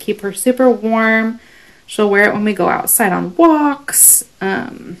 so it'll keep her super warm. She'll wear it when we go outside on walks.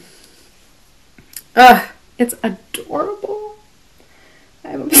 It's adorable.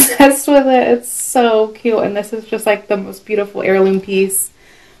 I'm obsessed with it. It's so cute, and this is just like the most beautiful heirloom piece.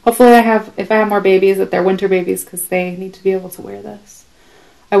 Hopefully if I have more babies, that they're winter babies, because they need to be able to wear this.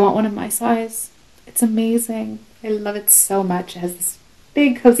 I want one in my size. It's amazing. I love it so much. It has this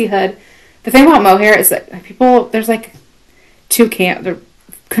big cozy hood. The thing about mohair is that there's like they're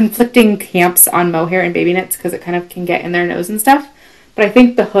conflicting camps on mohair and baby knits, because it kind of can get in their nose and stuff. But I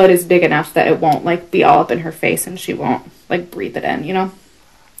think the hood is big enough that it won't like be all up in her face, and she won't like breathe it in, you know?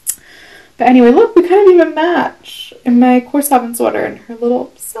 But anyway, look, we kind of even match in my corsage sweater and her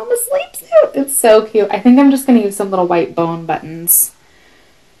little Selma sleep suit. It's so cute. I think I'm just going to use some little white bone buttons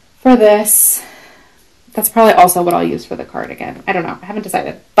for this. That's probably also what I'll use for the cardigan. I don't know. I haven't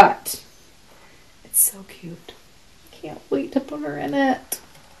decided, but it's so cute. Can't wait to put her in it.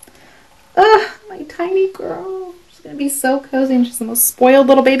 Ugh, my tiny girl. She's going to be so cozy, and she's the most spoiled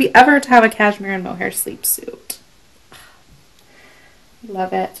little baby ever to have a cashmere and mohair sleep suit.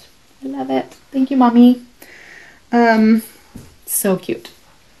 Love it. I love it. Thank you, Mommy. So cute.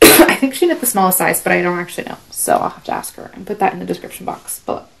 I think she knit the smallest size, but I don't actually know. So I'll have to ask her and put that in the description box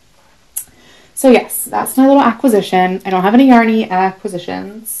below. So yes, that's my little acquisition. I don't have any yarny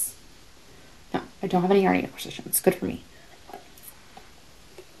acquisitions. No, I don't have any yarny acquisitions. Good for me.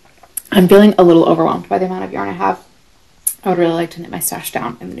 I'm feeling a little overwhelmed by the amount of yarn I have. I would really like to knit my stash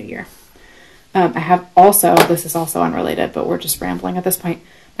down in the new year. I have also, this is also unrelated, but we're just rambling at this point,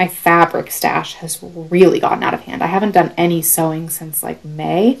 my fabric stash has really gotten out of hand. I haven't done any sewing since like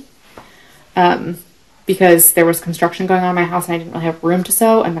May, because there was construction going on in my house and I didn't really have room to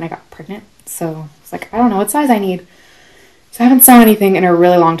sew, and then I got pregnant. So it's like, I don't know what size I need. So I haven't sewn anything in a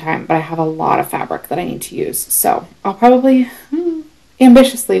really long time, but I have a lot of fabric that I need to use. So I'll probably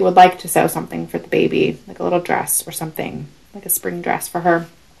ambitiously would like to sew something for the baby, like a little dress or something, like a spring dress for her.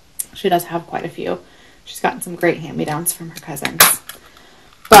 She does have quite a few. She's gotten some great hand-me-downs from her cousins.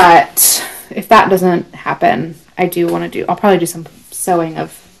 But if that doesn't happen, I do want to I'll probably do some sewing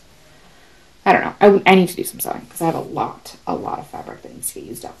of, I don't know, I need to do some sewing because I have a lot of fabric that needs to get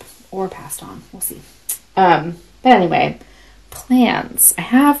used up or passed on. We'll see. But anyway, plans. I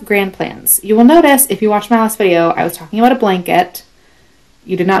have grand plans. You will notice if you watched my last video, I was talking about a blanket.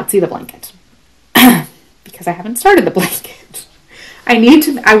 You did not see the blanket because I haven't started the blanket. I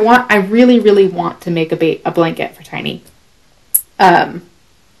really want to make a blanket for Tiny.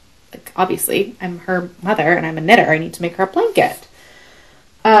 Like obviously I'm her mother and I'm a knitter. I need to make her a blanket.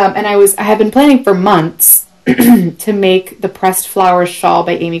 And I have been planning for months to make the pressed flowers shawl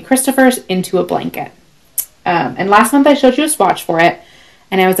by Amy Christophers into a blanket. And last month I showed you a swatch for it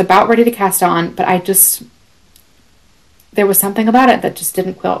and I was about ready to cast on, but there was something about it that just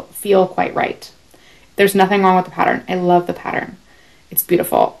didn't feel quite right. There's nothing wrong with the pattern. I love the pattern. It's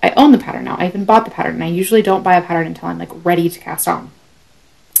beautiful. I own the pattern now. I even bought the pattern and I usually don't buy a pattern until I'm like ready to cast on.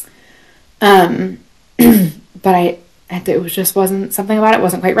 But it just wasn't, something about it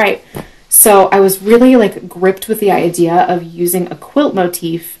wasn't quite right. So I was really like gripped with the idea of using a quilt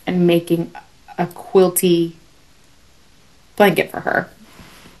motif and making a quilty blanket for her.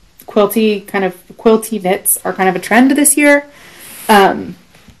 Quilty knits are kind of a trend this year.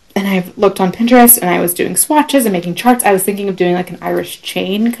 And I've looked on Pinterest and I was doing swatches and making charts. I was thinking of doing like an Irish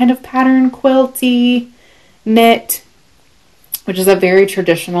chain kind of pattern quilty knit, which is a very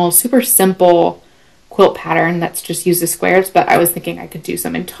traditional, super simple quilt pattern that's just uses squares, but I was thinking I could do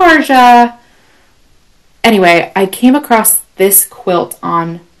some intarsia. Anyway, I came across this quilt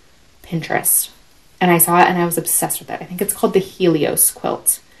on Pinterest and I saw it and I was obsessed with it. I think it's called the Helios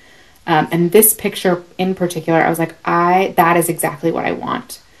quilt. And this picture in particular, I was like, that is exactly what I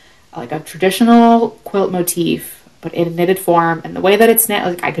want. Like a traditional quilt motif, but in knitted form. And the way that it's knit,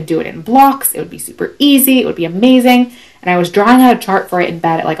 like I could do it in blocks. It would be super easy. It would be amazing. And I was drawing out a chart for it in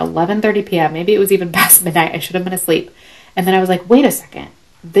bed at like 11:30 p.m. Maybe it was even past midnight. I should have been asleep. And then I was like, wait a second.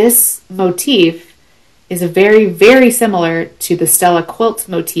 This motif is very, very similar to the Stella quilt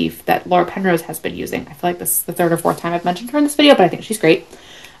motif that Laura Penrose has been using. I feel like this is the third or fourth time I've mentioned her in this video, but I think she's great.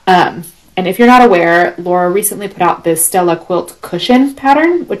 And if you're not aware, Laura recently put out this Stella quilt cushion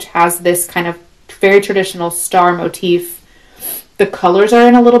pattern, which has this kind of very traditional star motif. The colors are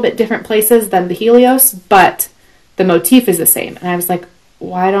in a little bit different places than the Helios, but the motif is the same. And I was like,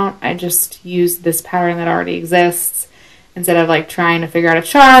 why don't I just use this pattern that already exists instead of like trying to figure out a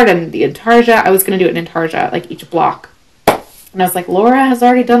chart and the intarsia? I was going to do it in intarsia, like each block. And I was like, Laura has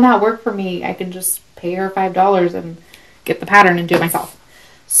already done that work for me. I can just pay her $5 and get the pattern and do it myself.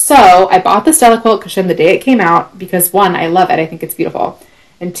 So I bought the Stella quilt cushion the day it came out because one, I love it. I think it's beautiful.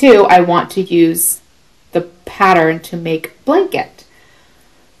 And two, I want to use the pattern to make blanket.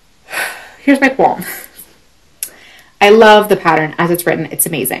 Here's my qualm. I love the pattern as it's written. It's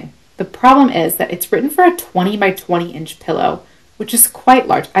amazing. The problem is that it's written for a 20 by 20 inch pillow, which is quite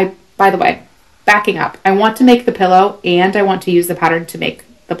large. By the way, backing up, I want to make the pillow and I want to use the pattern to make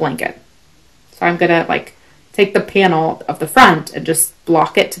the blanket. So I'm going to like take the panel of the front and just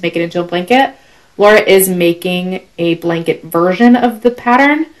block it to make it into a blanket. Laura is making a blanket version of the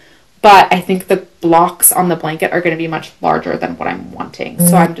pattern, but I think the blocks on the blanket are going to be much larger than what I'm wanting.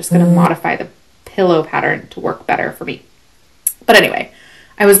 So I'm just going to modify the pillow pattern to work better for me. But anyway,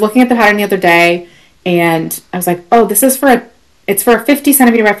 I was looking at the pattern the other day and I was like, oh, this is it's for a 50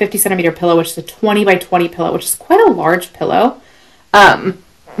 centimeter by 50 centimeter pillow, which is a 20 by 20 pillow, which is quite a large pillow.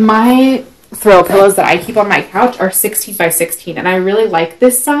 My throw pillows that I keep on my couch are 16 by 16 and I really like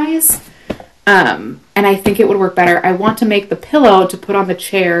this size. And I think it would work better. I want to make the pillow to put on the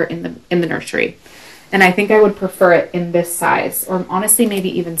chair in the nursery. And I think I would prefer it in this size or honestly maybe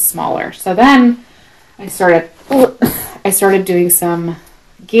even smaller. So then I started doing some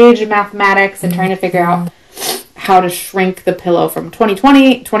gauge mathematics and trying to figure out how to shrink the pillow from 20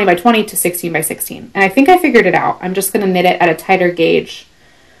 by 20 to 16 by 16. And I think I figured it out. I'm just going to knit it at a tighter gauge.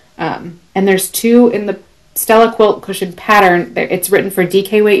 And there's two in the Stella quilt cushion pattern. It's written for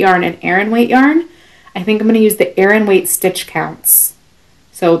DK weight yarn and Aran weight yarn. I think I'm going to use the Aran weight stitch counts.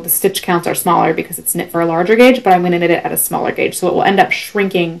 So the stitch counts are smaller because it's knit for a larger gauge, but I'm going to knit it at a smaller gauge. So it will end up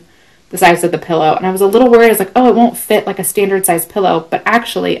shrinking the size of the pillow. And I was a little worried. I was like, oh, it won't fit like a standard size pillow. But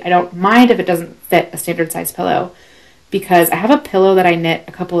actually, I don't mind if it doesn't fit a standard size pillow because I have a pillow that I knit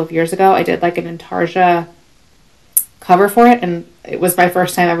a couple of years ago. I did like an intarsia cover for it, and it was my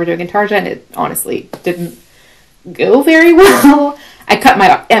first time ever doing intarsia, and it honestly didn't go very well. I cut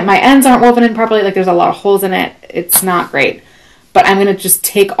my ends aren't woven in properly. Like there's a lot of holes in it. It's not great. But I'm going to just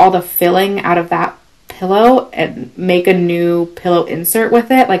take all the filling out of that pillow and make a new pillow insert with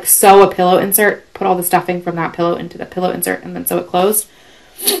it. Like sew a pillow insert, put all the stuffing from that pillow into the pillow insert and then sew it closed.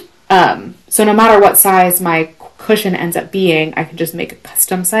 So no matter what size my cushion ends up being, I can just make a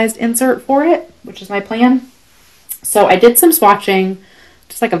custom sized insert for it, which is my plan. So I did some swatching,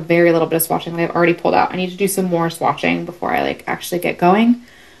 just like a very little bit of swatching that I've already pulled out. I need to do some more swatching before I like actually get going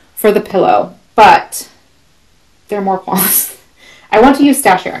for the pillow, but they're more quality. I want to use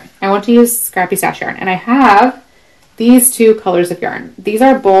stash yarn. I want to use scrappy stash yarn, and I have these two colors of yarn. These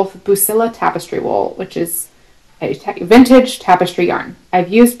are both Busilla tapestry wool, which is a vintage tapestry yarn. I've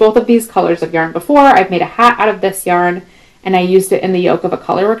used both of these colors of yarn before. I've made a hat out of this yarn, and I used it in the yoke of a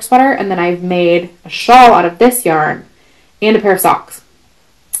colorwork sweater, and then I've made a shawl out of this yarn and a pair of socks.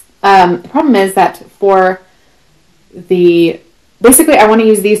 The problem is that for basically I want to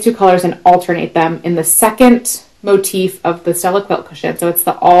use these two colors and alternate them in the second motif of the Stella quilt cushion. So it's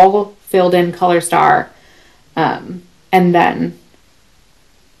the all filled in color star, and then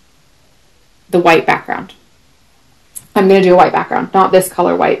the white background. I'm going to do a white background, not this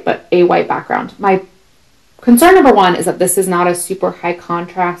color white, but a white background. My concern number one is that this is not a super high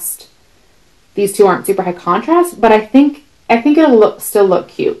contrast. These two aren't super high contrast, but I think it'll still look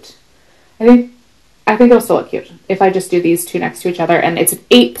cute. I think it'll still look cute if I just do these two next to each other, and it's an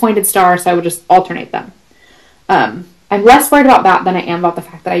 8-pointed star, so I would just alternate them. I'm less worried about that than I am about the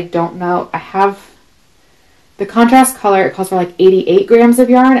fact that I don't know. I have the contrast color, it calls for like 88 grams of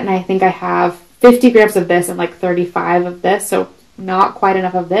yarn, and I think I have 50 grams of this and like 35 of this, so not quite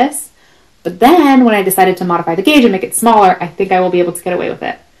enough of this. But then when I decided to modify the gauge and make it smaller, I think I will be able to get away with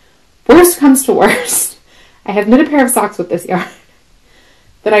it. Worst comes to worst, I have knit a pair of socks with this yarn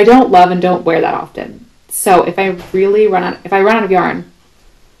that I don't love and don't wear that often. So if I run out of yarn,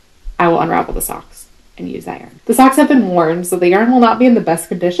 I will unravel the socks and use that yarn. The socks have been worn, so the yarn will not be in the best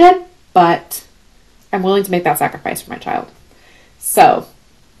condition, but I'm willing to make that sacrifice for my child. So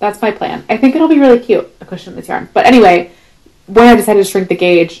that's my plan. I think it'll be really cute, a cushion with this yarn. But anyway, when I decided to shrink the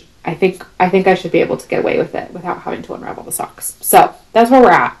gauge, I think I should be able to get away with it without having to unravel the socks. So that's where we're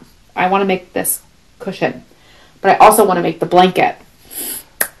at. I want to make this cushion, but I also want to make the blanket.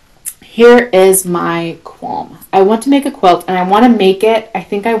 Here is my qualm. I want to make a quilt, and I want to make it, I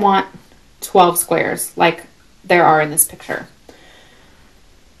think I want 12 squares like there are in this picture.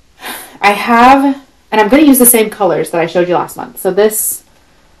 I have, and I'm going to use the same colors that I showed you last month. So this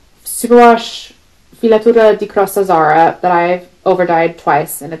Superwash Filatura di Crosta Zara that I've overdyed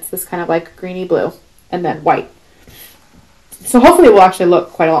twice, and it's this kind of like greeny blue and then white. So hopefully it will actually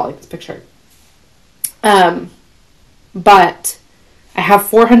look quite a lot like this picture. But I have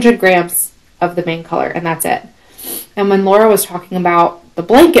 400 grams of the main color, and that's it. And when Laura was talking about the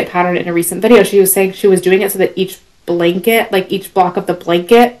blanket pattern in a recent video, she was saying she was doing it so that each blanket, like each block of the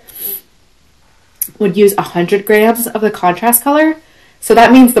blanket, would use 100 grams of the contrast color. So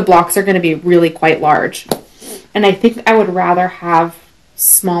that means the blocks are going to be really quite large. And I think I would rather have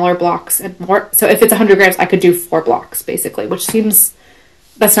smaller blocks and more. So if it's 100 grams, I could do 4 blocks basically, which seems,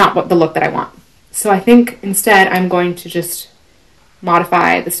 that's not what the look that I want. So I think instead I'm going to just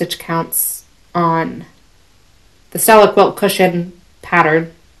modify the stitch counts on the Stella quilt cushion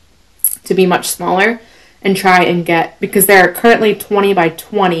pattern to be much smaller and try and get, because they're currently 20 by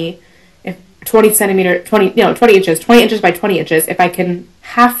 20, 20 inches by 20 inches. If I can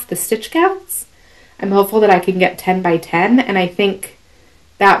half the stitch counts, I'm hopeful that I can get 10 by 10, and I think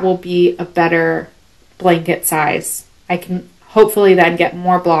that will be a better blanket size. I can hopefully then get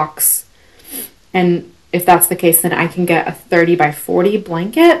more blocks, and if that's the case, then I can get a 30 by 40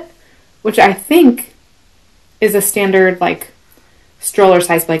 blanket, which I think is a standard like stroller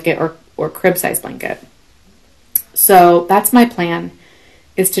size blanket or crib size blanket. So that's my plan,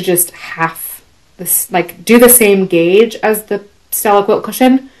 is to just half this, like do the same gauge as the Stella quilt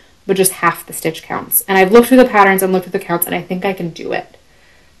cushion, but just half the stitch counts. And I've looked through the patterns and looked through the counts, and I think I can do it.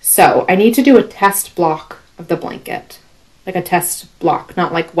 So I need to do a test block of the blanket, like a test block,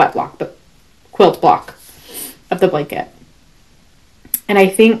 not like wet block, but quilt block of the blanket. And I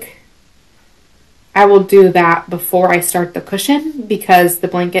think I will do that before I start the cushion, because the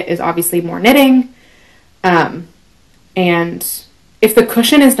blanket is obviously more knitting. And if the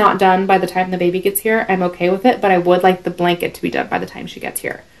cushion is not done by the time the baby gets here, I'm okay with it, but I would like the blanket to be done by the time she gets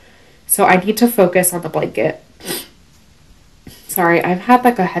here. So I need to focus on the blanket. Sorry, I've had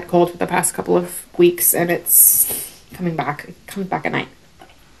like a head cold for the past couple of weeks, and it's coming back. It comes back at night.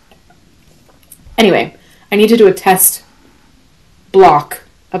 Anyway, I need to do a test block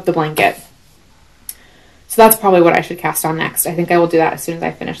of the blanket. So that's probably what I should cast on next. I think I will do that as soon as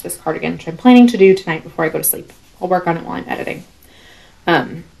I finish this cardigan, which I'm planning to do tonight before I go to sleep. I'll work on it while I'm editing.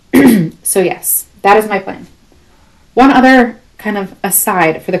 So yes, that is my plan. One other kind of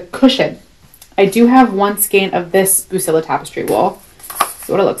aside for the cushion, I do have one skein of this Busilla tapestry wool. This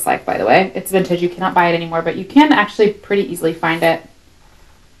what it looks like, by the way. It's vintage. You cannot buy it anymore, but you can actually pretty easily find it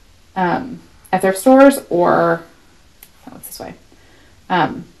at thrift stores or, oh, it's this way,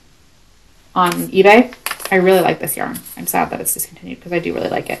 on eBay. I really like this yarn. I'm sad that it's discontinued because I do really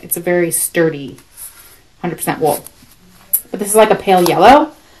like it. It's a very sturdy 100% wool. But this is like a pale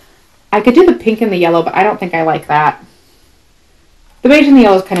yellow. I could do the pink and the yellow, but I don't think I like that. The beige and the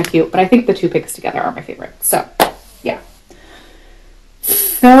yellow is kind of cute, but I think the two pinks together are my favorite. So, yeah.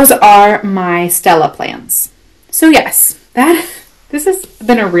 Those are my Stella plans. So, yes, this has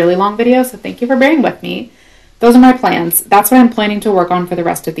been a really long video, so thank you for bearing with me. Those are my plans. That's what I'm planning to work on for the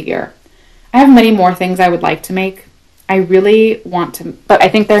rest of the year. I have many more things I would like to make. I really want to, but I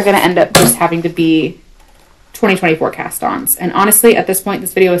think they're going to end up just having to be 2024 cast-ons. And honestly, at this point,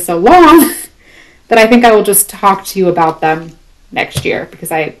 this video is so long that I think I will just talk to you about them next year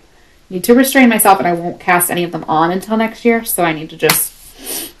because I need to restrain myself and I won't cast any of them on until next year. So I need to just,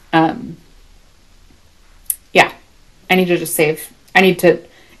 yeah, I need to just save. I need to,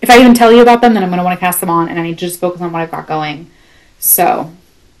 if I even tell you about them, then I'm going to want to cast them on and I need to just focus on what I've got going. So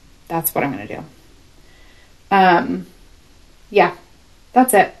that's what I'm going to do. Yeah,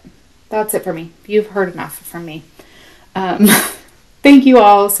 that's it. That's it for me. You've heard enough from me. Thank you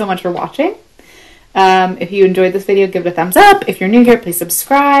all so much for watching. If you enjoyed this video, give it a thumbs up. If you're new here, please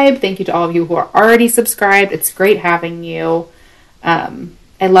subscribe. Thank you to all of you who are already subscribed. It's great having you.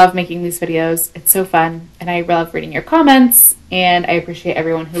 I love making these videos. It's so fun. And I love reading your comments. And I appreciate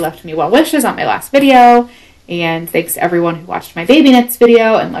everyone who left me well wishes on my last video. And thanks to everyone who watched my baby knits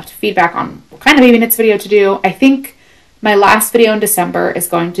video and left feedback on what kind of baby knits video to do. I think my last video in December is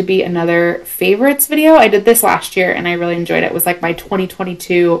going to be another favorites video. I did this last year and I really enjoyed it. It was like my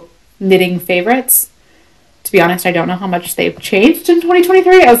 2022 knitting favorites. To be honest, I don't know how much they've changed in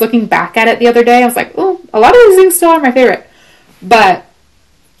 2023. I was looking back at it the other day. I was like, oh, a lot of these things still are my favorite. But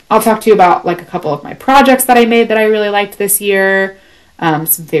I'll talk to you about like a couple of my projects that I made that I really liked this year.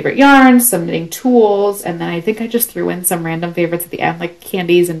 Some favorite yarns, some knitting tools, and then I think I just threw in some random favorites at the end, like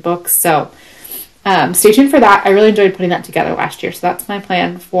candies and books. So stay tuned for that. I really enjoyed putting that together last year. So that's my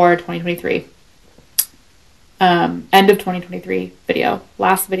plan for 2023. End of 2023 video.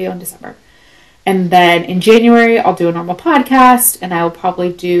 Last video in December. And then in January, I'll do a normal podcast and I will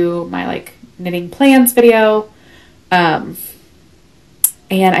probably do my like knitting plans video. And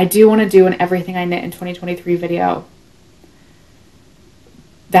I do want to do an everything I knit in 2023 video.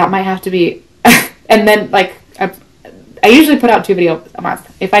 That might have to be, and then like, I usually put out 2 videos a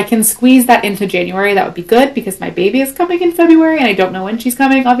month. If I can squeeze that into January, that would be good because my baby is coming in February and I don't know when she's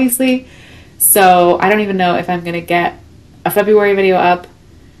coming, obviously. So I don't even know if I'm going to get a February video up.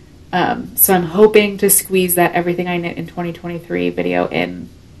 So I'm hoping to squeeze that everything I knit in 2023 video in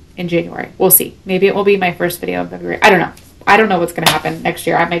January. We'll see. Maybe it will be my first video in February. I don't know. I don't know what's going to happen next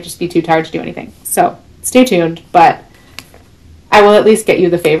year. I might just be too tired to do anything. So stay tuned, but I will at least get you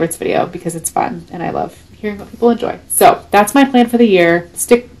the favorites video because it's fun and I love hearing what people enjoy. So that's my plan for the year.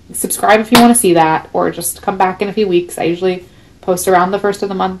 Subscribe if you want to see that, or just come back in a few weeks. I usually post around the 1st of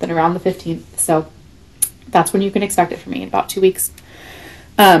the month and around the 15th. So that's when you can expect it from me, in about 2 weeks.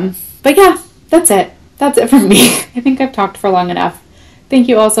 But yeah, that's it. That's it from me. I think I've talked for long enough. Thank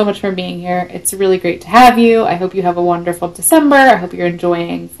you all so much for being here. It's really great to have you. I hope you have a wonderful December. I hope you're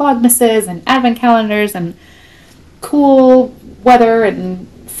enjoying Vlogmases and advent calendars and cool weather and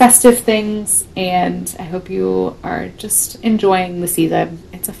festive things, and I hope you are just enjoying the season.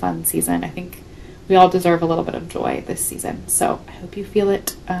 It's a fun season. I think we all deserve a little bit of joy this season, so I hope you feel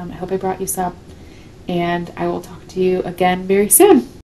it. I hope I brought you some, and I will talk to you again very soon.